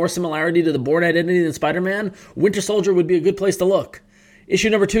bearing more similarity to the Bourne Identity than Spider-Man, Winter Soldier would be a good place to look. Issue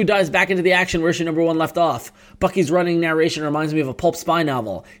 #2 dives back into the action where issue #1 left off. Bucky's running narration reminds me of a pulp spy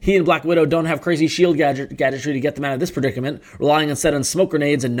novel. He and Black Widow don't have crazy shield gadgetry to get them out of this predicament, relying instead on smoke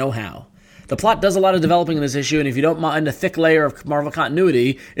grenades and know-how. The plot does a lot of developing in this issue, and if you don't mind a thick layer of Marvel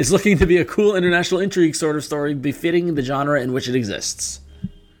continuity, it's looking to be a cool international intrigue sort of story befitting the genre in which it exists.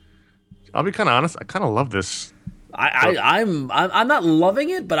 I'll be kind of honest. I kind of love this. I'm not loving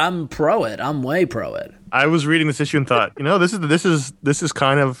it, but I'm pro it. I'm way pro it. I was reading this issue and thought, this is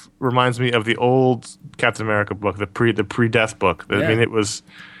kind of reminds me of the old Captain America book, the pre-death book. I mean, it was.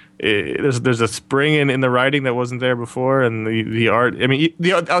 There's a spring in the writing that wasn't there before, and the art. I mean,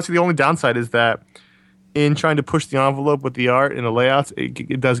 obviously the only downside is that in trying to push the envelope with the art and the layouts,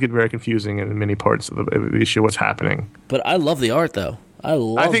 it does get very confusing in many parts of the issue. What's happening? But I love the art, though.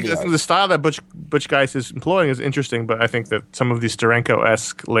 I think the style that Butch Geist is employing is interesting, but I think that some of these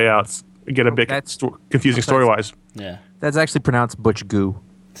Steranko-esque layouts get a bit confusing story-wise. Yeah, that's actually pronounced Butch Goo.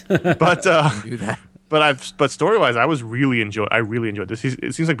 But do that. But story-wise, I really enjoyed this.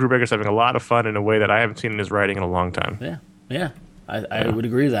 It seems like Brubaker's having a lot of fun in a way that I haven't seen in his writing in a long time. Yeah. I would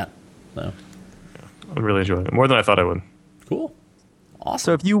agree with that. So. I'm really enjoying it more than I thought I would. Cool. Awesome.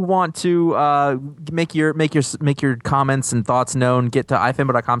 So if you want to make your comments and thoughts known, get to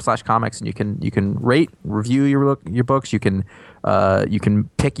ifimbo.com/comics, and you can rate, review your books. You can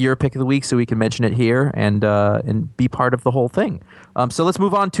pick your pick of the week so we can mention it here and be part of the whole thing. So let's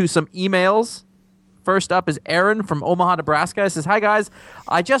move on to some emails. First up is Aaron from Omaha, Nebraska. He says, "Hi guys,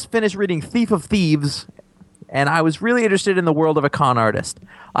 I just finished reading Thief of Thieves, and I was really interested in the world of a con artist.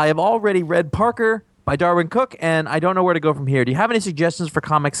 I have already read Parker by Darwin Cook, and I don't know where to go from here. Do you have any suggestions for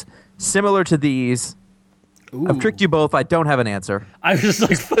comics similar to these?" Ooh. I've tricked you both. I don't have an answer. I was just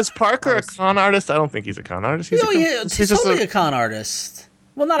like, is Parker a con artist? I don't think he's a con artist. He's totally a con artist.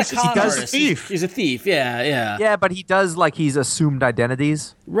 Well, not a con artist. He's a thief. Yeah. Yeah, but he does he's assumed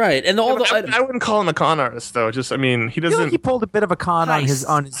identities. Right, and I wouldn't call him a con artist though. Just he doesn't. He pulled a bit of a con on his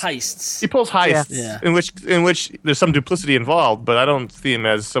heists. He pulls heists, in which there's some duplicity involved. But I don't see him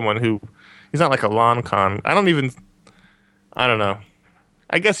as someone who. He's not like a lawn con. I don't know.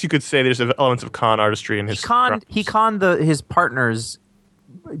 I guess you could say there's elements of con artistry in his. He conned his partners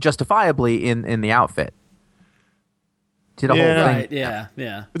justifiably in the outfit. Did a whole thing. Right, yeah.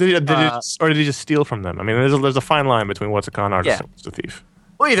 But did he just steal from them? I mean, there's a fine line between what's a con artist and what's a thief.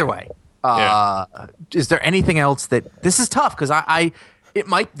 Well, either way, is there anything else that this is tough because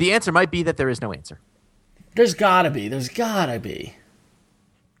the answer might be that there is no answer. There's gotta be.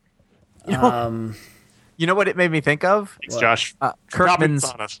 You know what it made me think of? Thanks, Josh.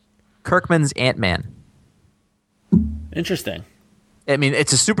 Kirkman's Ant-Man. Interesting. I mean,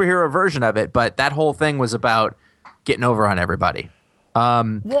 it's a superhero version of it, but that whole thing was about getting over on everybody.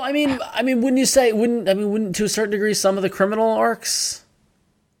 Well, I mean, wouldn't to a certain degree some of the criminal arcs?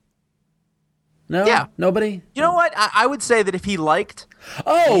 No, Yeah. Nobody. You know what? I would say that if he liked,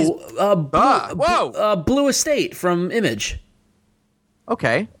 Blue Estate from Image.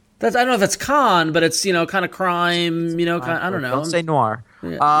 okay, I don't know if it's con, but it's kind of crime. I don't know. Don't say noir. Yeah.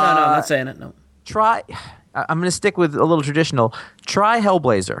 No, I'm not saying it. No. Try. I'm going to stick with a little traditional. Try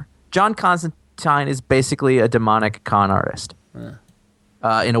Hellblazer. John Constantine is basically a demonic con artist.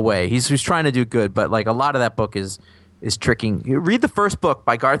 In a way, he's trying to do good, but like a lot of that book is tricking. You read the first book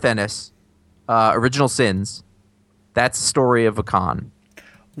by Garth Ennis, Original Sins. That's the story of a con.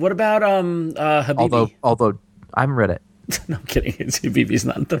 What about Habibi? Although I haven't read it. No, I'm kidding. Habibi's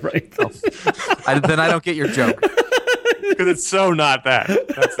not the right thing. Then I don't get your joke. Because it's so not that.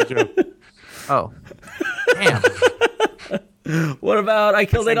 That's the joke. Oh, damn. What about I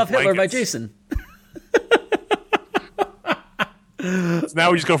Killed Adolf Hitler by blankets. Jason? So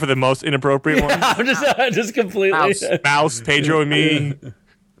now we just go for the most inappropriate one. I'm just completely. Mouse. Pedro and me.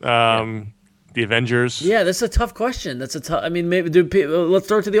 The Avengers. Yeah, that's a tough question. That's a tough. I mean, maybe let's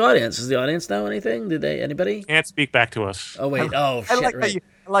throw it to the audience. Does the audience know anything? Did they? Anybody? Can't speak back to us. Oh wait. Oh shit.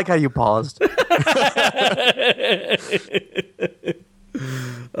 I like how you paused.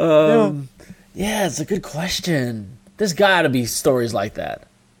 Yeah, it's a good question. There's got to be stories like that.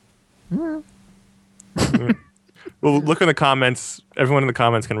 Well, look in the comments. Everyone in the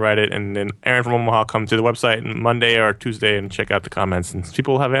comments can write it, and then Aaron from Omaha come to the website on Monday or Tuesday and check out the comments, and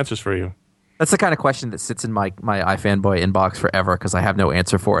people will have answers for you. That's the kind of question that sits in my iFanboy inbox forever because I have no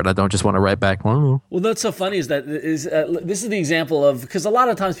answer for it. I don't just want to write back. Well, that's so funny this is the example of, because a lot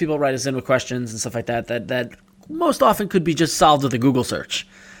of times people write us in with questions and stuff like that most often could be just solved with a Google search.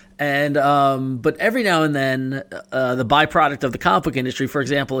 And but every now and then, the byproduct of the comic book industry, for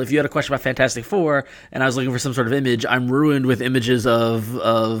example, if you had a question about Fantastic Four and I was looking for some sort of image, I'm ruined with images of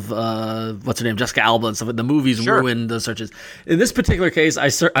what's her name, Jessica Alba and stuff. The movies ruined those searches. In this particular case, I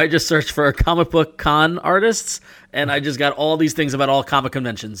just searched for comic book con artists, and I just got all these things about all comic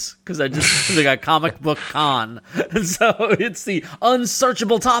conventions because I got comic book con, and so it's the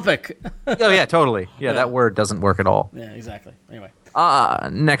unsearchable topic. Oh yeah, totally. Yeah, that word doesn't work at all. Yeah, exactly. Anyway.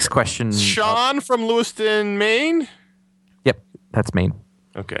 Next question. Sean from Lewiston, Maine? Yep, that's Maine.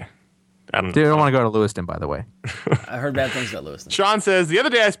 Okay. I don't want to go to Lewiston, by the way. I heard bad things about Lewiston. Sean says, the other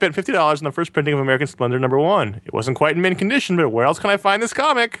day I spent $50 on the first printing of American Splendor #1. It wasn't quite in mint condition, but where else can I find this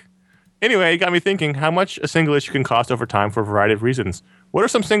comic? Anyway, it got me thinking how much a single issue can cost over time for a variety of reasons. What are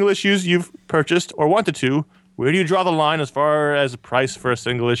some single issues you've purchased or wanted to? Where do you draw the line as far as a price for a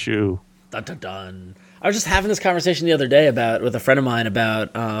single issue? Dun, dun, dun. I was just having this conversation the other day with a friend of mine about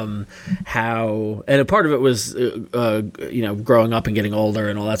how, and a part of it was, growing up and getting older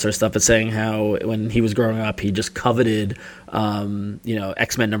and all that sort of stuff, but saying how when he was growing up, he just coveted, X-Men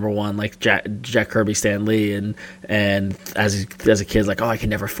 #1, like Jack Kirby, Stan Lee, and as a kid, like, oh, I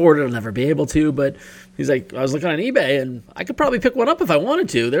can never afford it, I'll never be able to, but he's like, I was looking on eBay and I could probably pick one up if I wanted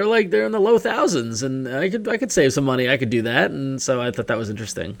to. They're in the low thousands, and I could save some money. I could do that, and so I thought that was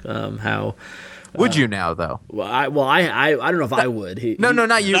interesting. How. Would you now, though? Well, I don't know if I would. No,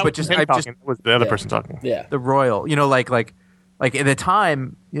 not you, but just him talking. That was the other person talking. Yeah, the royal. like at the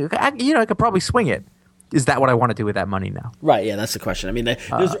time, I could probably swing it. Is that what I want to do with that money now? Right. Yeah, that's the question. I mean, I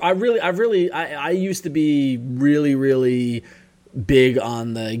used to be really, really big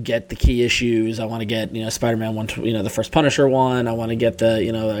on get the key issues. I want to get Spider-Man one, the first Punisher one. I want to get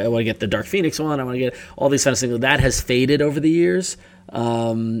I want to get the Dark Phoenix one. I want to get all these kind of things. That has faded over the years.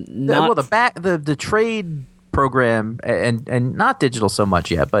 The trade program and not digital so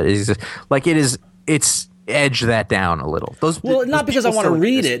much yet, but it's edged that down a little. Not because I want to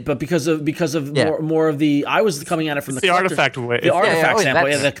read it, but because of more of the. I was coming at it from the artifact way, the artifact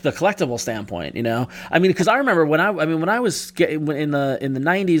standpoint, the collectible standpoint. I mean, because I remember when I was in the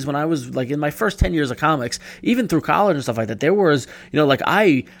 90s, when I was like in my first 10 years of comics, even through college and stuff like that, there was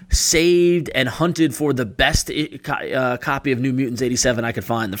I saved and hunted for the best copy of New Mutants 87 I could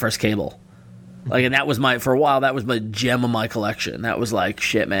find, the first Cable. And that was for a while, that was my gem of my collection. That was like,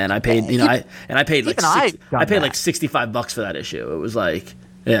 shit, man. I paid, I paid like $65 for that issue. It was like,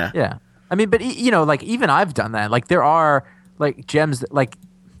 yeah. Yeah. I mean, but even I've done that. Like there are like gems that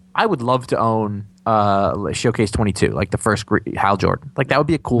I would love to own Showcase 22, like the first Hal Jordan. Like that would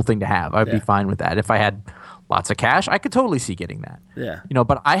be a cool thing to have. I'd be fine with that. If I had lots of cash, I could totally see getting that. Yeah.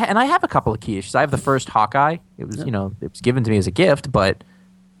 But I have a couple of key issues. I have the first Hawkeye. It was, it was given to me as a gift, but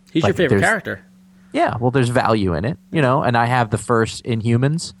he's your favorite character. Yeah, well, there's value in it, and I have the first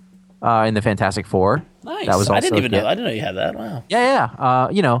Inhumans, in the Fantastic Four. Nice. That was also, I didn't even know. I didn't know you had that. Wow. Yeah.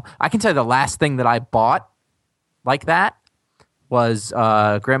 I can tell you the last thing that I bought like that was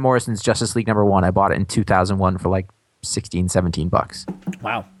Grant Morrison's Justice League #1. I bought it in 2001 for like $16, $17.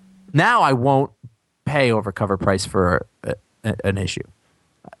 Wow. Now I won't pay over cover price for an issue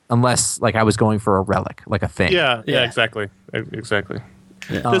unless like I was going for a relic, like a thing. Yeah, exactly. Yeah.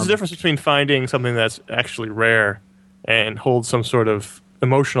 There's a difference between finding something that's actually rare and holds some sort of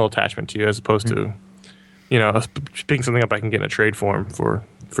emotional attachment to you as opposed to, picking something up I can get in a trade form for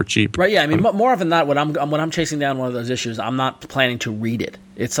cheap. Right, yeah. I mean, more often than not, when I'm chasing down one of those issues, I'm not planning to read it.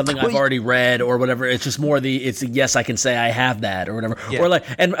 It's something I've already read or whatever. It's just more yes, I can say I have that or whatever. Yeah. Or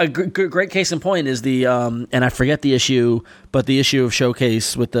and a great case in point is the and I forget the issue, but the issue of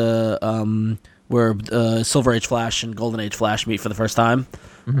Showcase with the where Silver Age Flash and Golden Age Flash meet for the first time.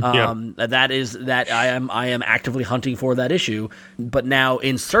 That I am actively hunting for that issue, but now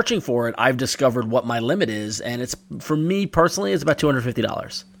in searching for it, I've discovered what my limit is, and it's for me personally, it's about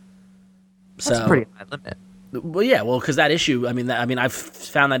 $250. That's a pretty high limit. Well, yeah, because that issue, I've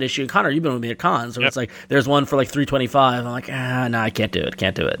found that issue. Connor, you've been with me at cons, so it's like there's one for like $325. I'm like, no, I can't do it.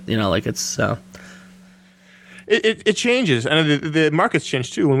 It's. It changes, and the market's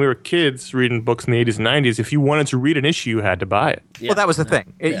changed too. When we were kids reading books in the 80s and 90s, if you wanted to read an issue, you had to buy it. Yeah. Well, that was the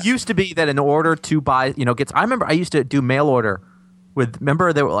thing. It used to be that in order to buy, I remember I used to do mail order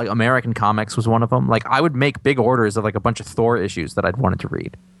remember there were like American Comics was one of them. Like I would make big orders of like a bunch of Thor issues that I'd wanted to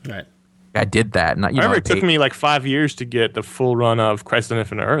read. Right. I did that. And, I remember it took me like 5 years to get the full run of Crisis on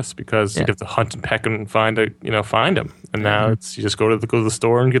Infinite Earths because you'd have to hunt and peck and find them. And now you just go to the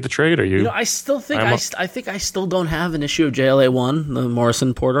store and get the trade. Or I still think I think I still don't have an issue of JLA1, the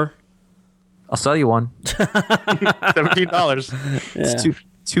Morrison Porter. I'll sell you one. $17. It's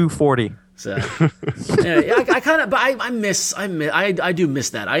 $240. So I do miss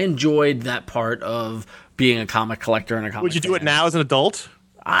that. I enjoyed that part of being a comic collector and a comic. Would you do it now as an adult?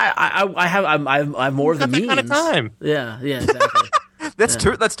 I have more of the means. Kind of time. Yeah, exactly. That's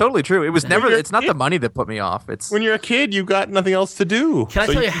true. That's totally true. It was never. It's not the money that put me off. It's when you're a kid, you got nothing else to do. Can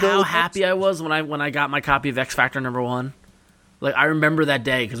I tell you how happy I was when I got my copy of X Factor #1? Like I remember that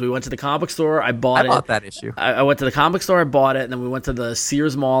day because we went to the comic store. I bought that issue. I went to the comic store. I bought it, and then we went to the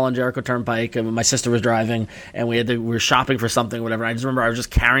Sears Mall on Jericho Turnpike. And my sister was driving, and we were shopping for something, or whatever. I just remember I was just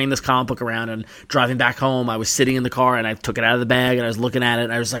carrying this comic book around and driving back home. I was sitting in the car, and I took it out of the bag, and I was looking at it,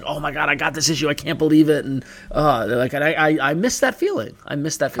 and I was like, "Oh my god, I got this issue! I can't believe it!" And I miss that feeling.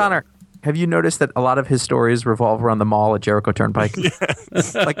 Connor, have you noticed that a lot of his stories revolve around the mall at Jericho Turnpike?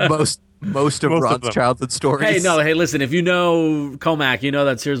 Yes. Like most of Ron's childhood stories. Hey, listen, if you know Comac, you know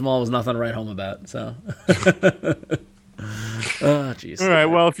that Sears Mall was nothing to write home about. So, oh, jeez. All right.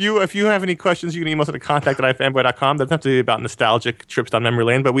 Well, if you have any questions, you can email us at contact@ifanboy.com. Doesn't have to be about nostalgic trips down memory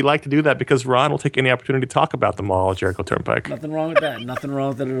lane, but we like to do that because Ron will take any opportunity to talk about the mall at Jericho Turnpike. Nothing wrong with that. Nothing wrong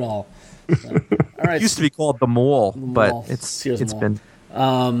with it at all. So, all right. It used to be called the Mall, but it's been.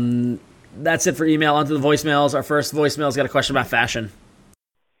 That's it for email. On to the voicemails. Our first voicemail's got a question about fashion.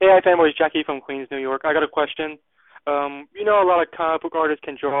 Hey, hi, fanboys. Jackie from Queens, New York. I got a question. A lot of comic book artists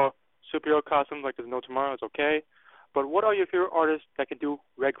can draw superhero costumes like there's no tomorrow. It's okay. But what are your favorite artists that can do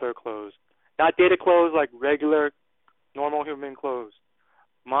regular clothes? Not dated clothes, like regular, normal human clothes.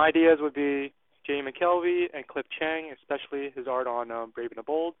 My ideas would be Jamie McKelvey and Cliff Chang, especially his art on Brave and the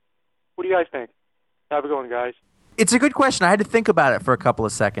Bold. What do you guys think? Have a good one, guys. It's a good question. I had to think about it for a couple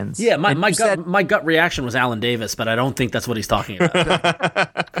of seconds. Yeah, my gut reaction was Alan Davis, but I don't think that's what he's talking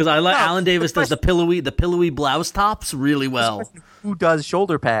about. Because Alan Davis does the pillowy blouse tops really well. Who does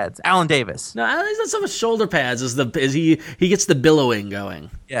shoulder pads? Alan Davis. No, he's not so much shoulder pads as he gets the billowing going.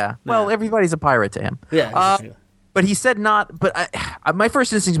 Yeah. Well, everybody's a pirate to him. Yeah. But he said not. But my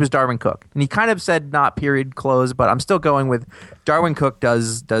first instinct was Darwin Cook, and he kind of said not period clothes. But I'm still going with Darwin Cook.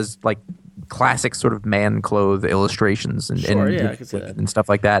 Does like classic sort of man clothes illustrations and I can see that. And stuff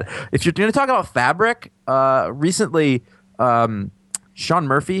like that. If you're going to talk about fabric, recently Sean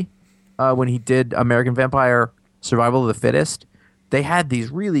Murphy, when he did American Vampire Survival of the Fittest, they had these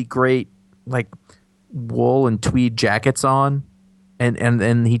really great like wool and tweed jackets on,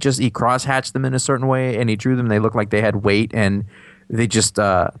 and he cross-hatched them in a certain way, and he drew them. They looked like they had weight, and they just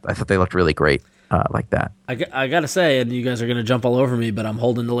I thought they looked really great. Like that. I gotta say, and you guys are gonna jump all over me, but I'm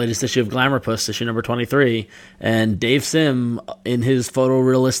holding the latest issue of Glamour Puss, issue number 23, and Dave Sim, in his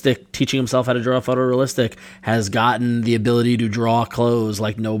photorealistic, teaching himself how to draw photorealistic, has gotten the ability to draw clothes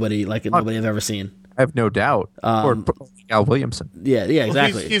like nobody I've ever seen. I have no doubt. Or Al Williamson. Yeah,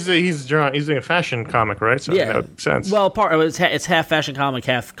 exactly. He's doing a fashion comic, right? So that would make sense. Well, it's half fashion comic,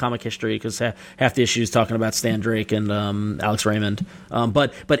 half comic history, because half the issues talking about Stan Drake and Alex Raymond.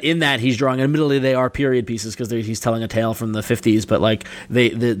 But in that he's drawing. Admittedly, they are period pieces because he's telling a tale from the 50s. But like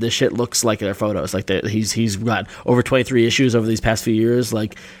the shit looks like their photos. Like he's got over 23 issues over these past few years.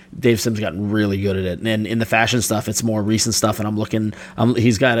 Like Dave Sim's gotten really good at it. And in the fashion stuff, it's more recent stuff. And I'm looking.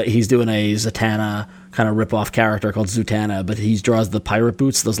 He's doing a Zatanna kind of rip-off character called Zatanna, but he draws the pirate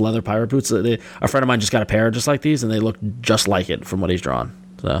boots, those leather pirate boots. A friend of mine just got a pair just like these, and they look just like it from what he's drawn.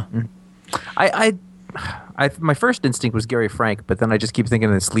 So, my first instinct was Gary Frank, but then I just keep thinking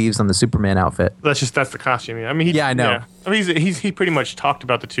of the sleeves on the Superman outfit. That's the costume. I mean, I know. Yeah. I mean, he pretty much talked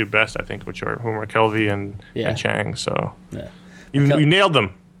about the two best, I think, which are Homer Kelvey and Chang. So, you nailed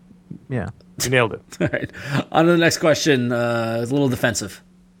them. Yeah, you nailed it. All right, on to the next question. It's a little defensive.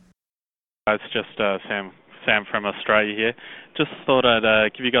 It's just Sam from Australia here. Just thought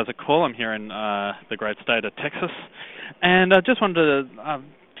I'd give you guys a call. I'm here in the great state of Texas, and I just wanted to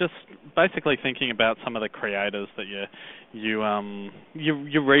just basically thinking about some of the creators that you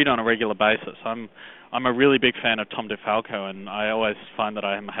read on a regular basis. I'm a really big fan of Tom DeFalco, and I always find that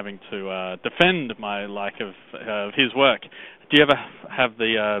I am having to defend my like of his work. Do you ever have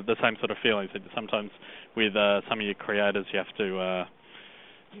the same sort of feelings that sometimes with some of your creators you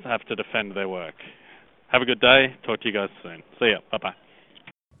have to defend their work? Have a good day. Talk to you guys soon. See ya. Bye-bye.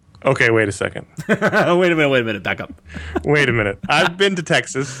 Okay, wait a second. Wait a minute. Back up. Wait a minute. I've been to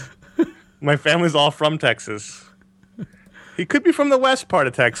Texas. My family's all from Texas. He could be from the west part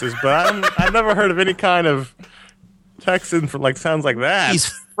of Texas, but I've never heard of any kind of Texan sounds like that. He's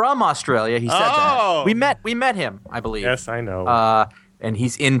from Australia. He said that. We met him, I believe. Yes, I know. And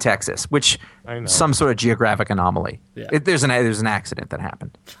he's in Texas, which some sort of geographic anomaly. Yeah. There's an accident that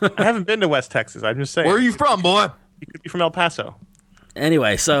happened. I haven't been to West Texas. I'm just saying. Where are you from, boy? He could be from El Paso.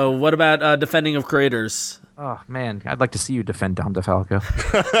 Anyway, so what about defending of creators? Oh man, I'd like to see you defend Tom DeFalco.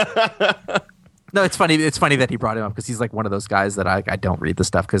 No, it's funny. It's funny that he brought him up because he's like one of those guys that I don't read the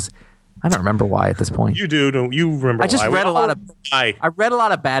stuff because I don't remember why at this point. You do. Don't you remember? I just read a lot of. I read a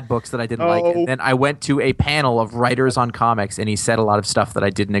lot of bad books that I didn't like, and then I went to a panel of writers on comics, and he said a lot of stuff that I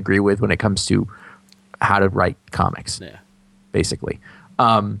didn't agree with when it comes to how to write comics. Yeah, basically.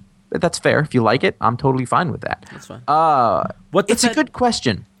 That's fair. If you like it, I'm totally fine with that. That's fine. It's a good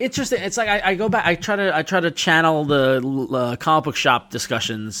question. Interesting. It's like I go back. I try to channel the comic book shop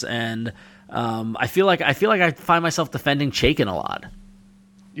discussions, and I feel like I find myself defending Chaykin a lot.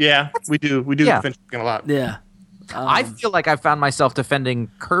 Yeah, we do. We do defend Chaykin a lot. Yeah. I feel like I found myself defending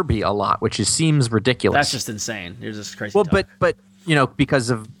Kirby a lot, which seems ridiculous. That's just insane. You're just crazy. Well, but because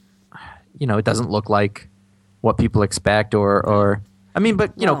of it doesn't look like what people expect or. I mean,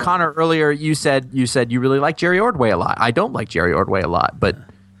 but Connor, earlier you said you really like Jerry Ordway a lot. I don't like Jerry Ordway a lot, but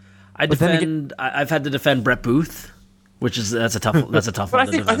I've had to defend Brett Booth, that's a tough one.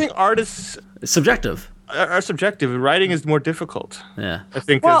 I think artists it's subjective. Are subjective. Writing is more difficult. Yeah, I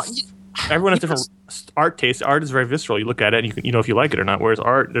think everyone has different art tastes. Art is very visceral. You look at it, and you can if you like it or not. Whereas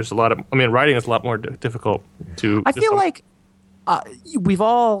art, there's a lot of. I mean, writing is a lot more difficult to. I feel like we've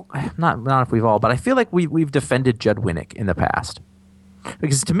all not if we've all, but I feel like we've defended Judd Winnick in the past.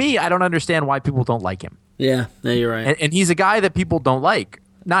 Because to me, I don't understand why people don't like him. Yeah, you're right. And he's a guy that people don't like.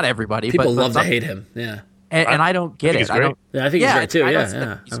 Not everybody. People but love to hate him. Yeah. And I don't get it. I think he's great too.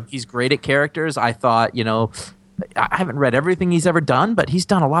 Yeah. He's great at characters. I thought, I haven't read everything he's ever done, but he's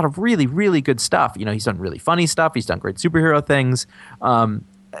done a lot of really, really good stuff. He's done really funny stuff. He's done great superhero things.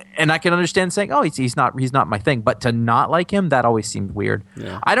 And I can understand saying, "Oh, he's not my thing." But to not like him, that always seemed weird.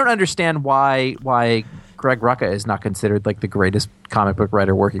 Yeah. I don't understand why Greg Rucka is not considered like the greatest comic book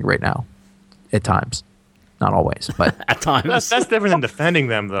writer working right now. At times, not always, but at times. That's different than defending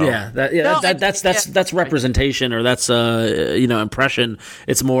them, though. That's representation, or that's impression.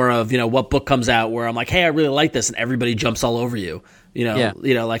 It's more of what book comes out where I'm like, hey, I really like this, and everybody jumps all over you.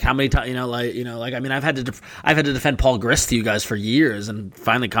 Like how many times, I mean, I've had to defend Paul Grist to you guys for years, and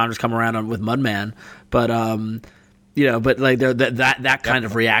finally Connor's come around with Mudman, but but like that kind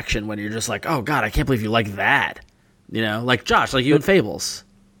of reaction when you're just like, oh God, I can't believe you like that, like Josh, like you in Fables.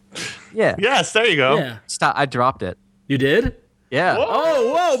 Yeah. Yes, there you go. Yeah. Stop! I dropped it. You did? Yeah.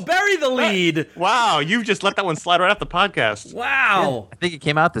 Whoa! Bury the lead. Wow, you just let that one slide right off the podcast. Wow. I think it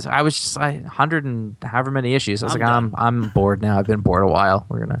came out I was just 100 and however many issues. I was I'm bored now. I've been bored a while.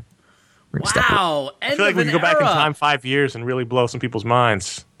 We're gonna step up. I feel like we can go back in time 5 years and really blow some people's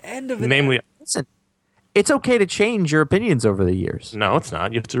minds. End of an Namely, listen, it's okay to change your opinions over the years. No, it's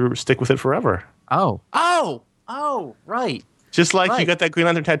not. You have to stick with it forever. Oh, right. Just like you Right. got that Green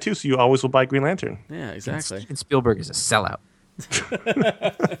Lantern tattoo, so you always will buy Green Lantern. Yeah, exactly. And Spielberg is a sellout.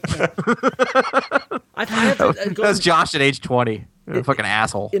 I have to go That's Josh at age 20. A fucking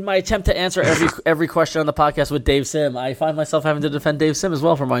asshole. in my attempt to answer every question on the podcast with Dave Sim. I find myself having to defend Dave Sim as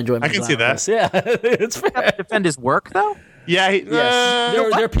well for my enjoyment. I can of see Glamour that. Plus. Yeah, it's fair. Defend his work, though? Yeah. Yes,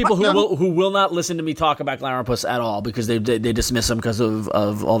 there are people who will not listen to me talk about Glamour Plus at all because they dismiss him because of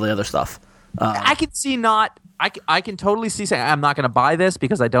all the other stuff. I can see not. I can totally see saying I'm not going to buy this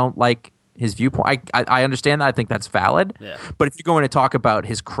because I don't like his viewpoint. I understand that. I think that's valid. Yeah. But if you're going to talk about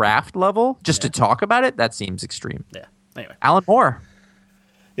his craft level, just to talk about it, that seems extreme. Yeah. Anyway. Alan Moore,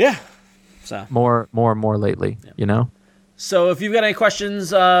 Yeah. So more lately. You know. So if you've got any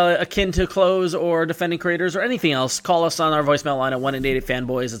questions akin to clothes or defending creators or anything else, call us on our voicemail line at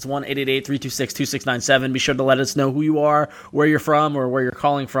 1-888-FANBOYS. It's 1-888-326-2697. Be sure to let us know who you are, where you're from, or where you're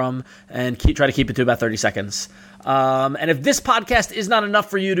calling from, and try to keep it to about 30 seconds. And if this podcast is not enough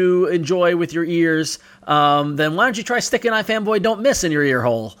for you to enjoy with your ears, then why don't you try sticking iFanboy Don't Miss in your ear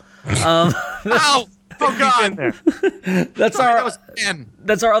hole? Ow! Oh God! That's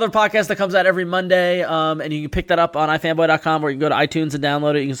our other podcast that comes out every Monday, and you can pick that up on ifanboy.com, or you can go to iTunes and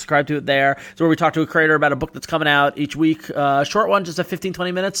download it. You can subscribe to it there. It's where we talk to a creator about a book that's coming out each week. Short one, just a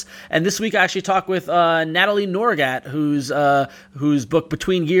 15-20 minutes. And this week I actually talked with Natalie Norgat, whose book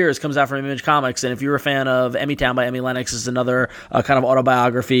Between Gears comes out from Image Comics. And if you're a fan of Emmytown by Emmy Lennox, is another kind of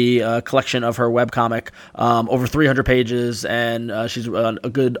autobiography collection of her webcomic, over 300 pages, and she's a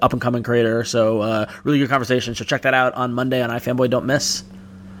good up-and-coming creator. So really good conversation. So check that out on Monday on iFanboy Don't Miss.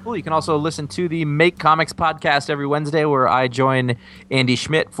 Cool. You can also listen to the Make Comics podcast every Wednesday, where I join Andy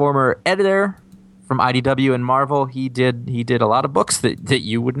Schmidt, former editor from IDW and Marvel. He did a lot of books that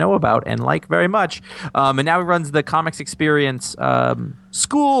you would know about and like very much. And now he runs the Comics Experience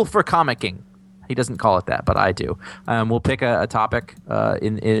School for Comicking. He doesn't call it that, but I do. We'll pick a topic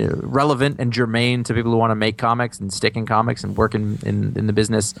in relevant and germane to people who want to make comics and stick in comics and work in the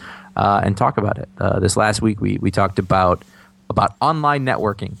business and talk about it. This last week we talked about online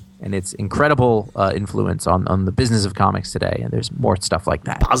networking and its incredible influence on the business of comics today. And there's more stuff like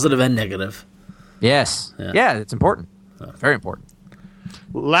that. Positive and negative. Yes. Yeah, it's important. Very important.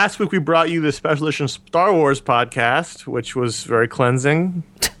 Last week we brought you the special edition Star Wars podcast, which was very cleansing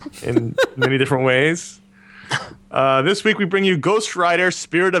in many different ways. This week we bring you Ghost Rider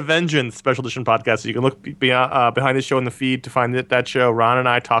Spirit of Vengeance special edition podcast. So you can look behind the show in the feed to find that show. Ron and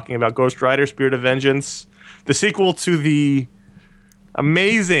I talking about Ghost Rider Spirit of Vengeance, the sequel to the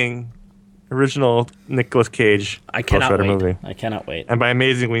amazing original Nicolas Cage Ghost Rider movie. I cannot wait. And by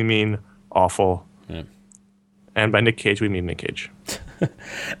amazing we mean awful. Yeah. And by Nick Cage we mean Nick Cage.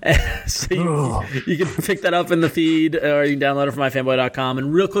 So you can pick that up in the feed, or you can download it from myfanboy.com.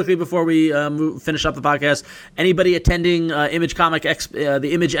 And real quickly before we finish up the podcast, anybody attending the Image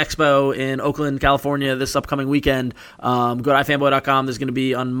Expo in Oakland, California this upcoming weekend, go to ifanboy.com. There's going to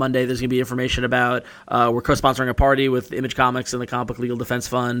be on Monday. There's going to be information about we're co-sponsoring a party with Image Comics and the Comic Book Legal Defense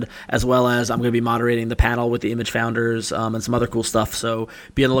Fund, as well as I'm going to be moderating the panel with the Image founders and some other cool stuff. So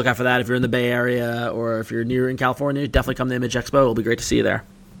be on the lookout for that. If you're in the Bay Area or if you're near in California, definitely come to Image Expo. It'll be great to see you there.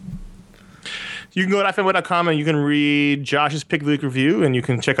 You can go to ifanboy.com and you can read Josh's Pick of the Week review, and you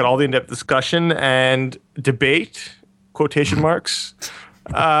can check out all the in-depth discussion and debate, quotation marks.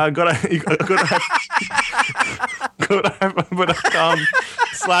 Go to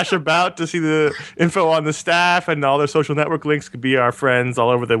ifanboy.com/about to see the info on the staff, and all their social network links could be our friends all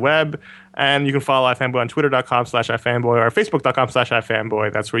over the web. And you can follow iFanboy on twitter.com/ifanboy or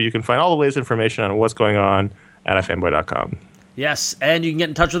facebook.com/ifanboy. That's where you can find all the latest information on what's going on at ifanboy.com. Yes, and you can get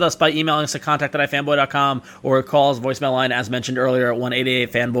in touch with us by emailing us at contact@ifanboy.com or call us voicemail line, as mentioned earlier, at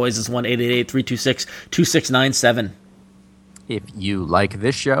 1-888-FANBOYS. It's 1-888-326-2697. If you like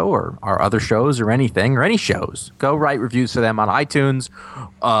this show or our other shows or anything or any shows, go write reviews for them on iTunes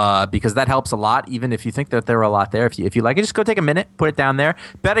because that helps a lot. Even if you think that there are a lot there, if you like it, just go take a minute, put it down there.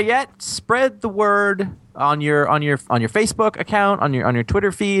 Better yet, spread the word on your Facebook account, on your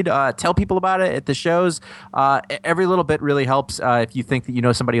Twitter feed. Tell people about it at the shows. Every little bit really helps. If you think that you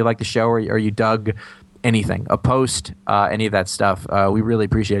know somebody who liked the show or you dug anything, a post, any of that stuff, we really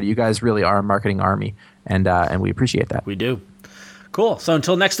appreciate it. You guys really are a marketing army, and we appreciate that. We do. Cool. So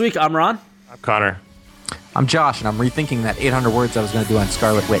until next week, I'm Ron. I'm Connor. I'm Josh, and I'm rethinking that 800 words I was going to do on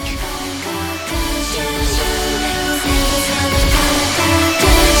Scarlet Witch.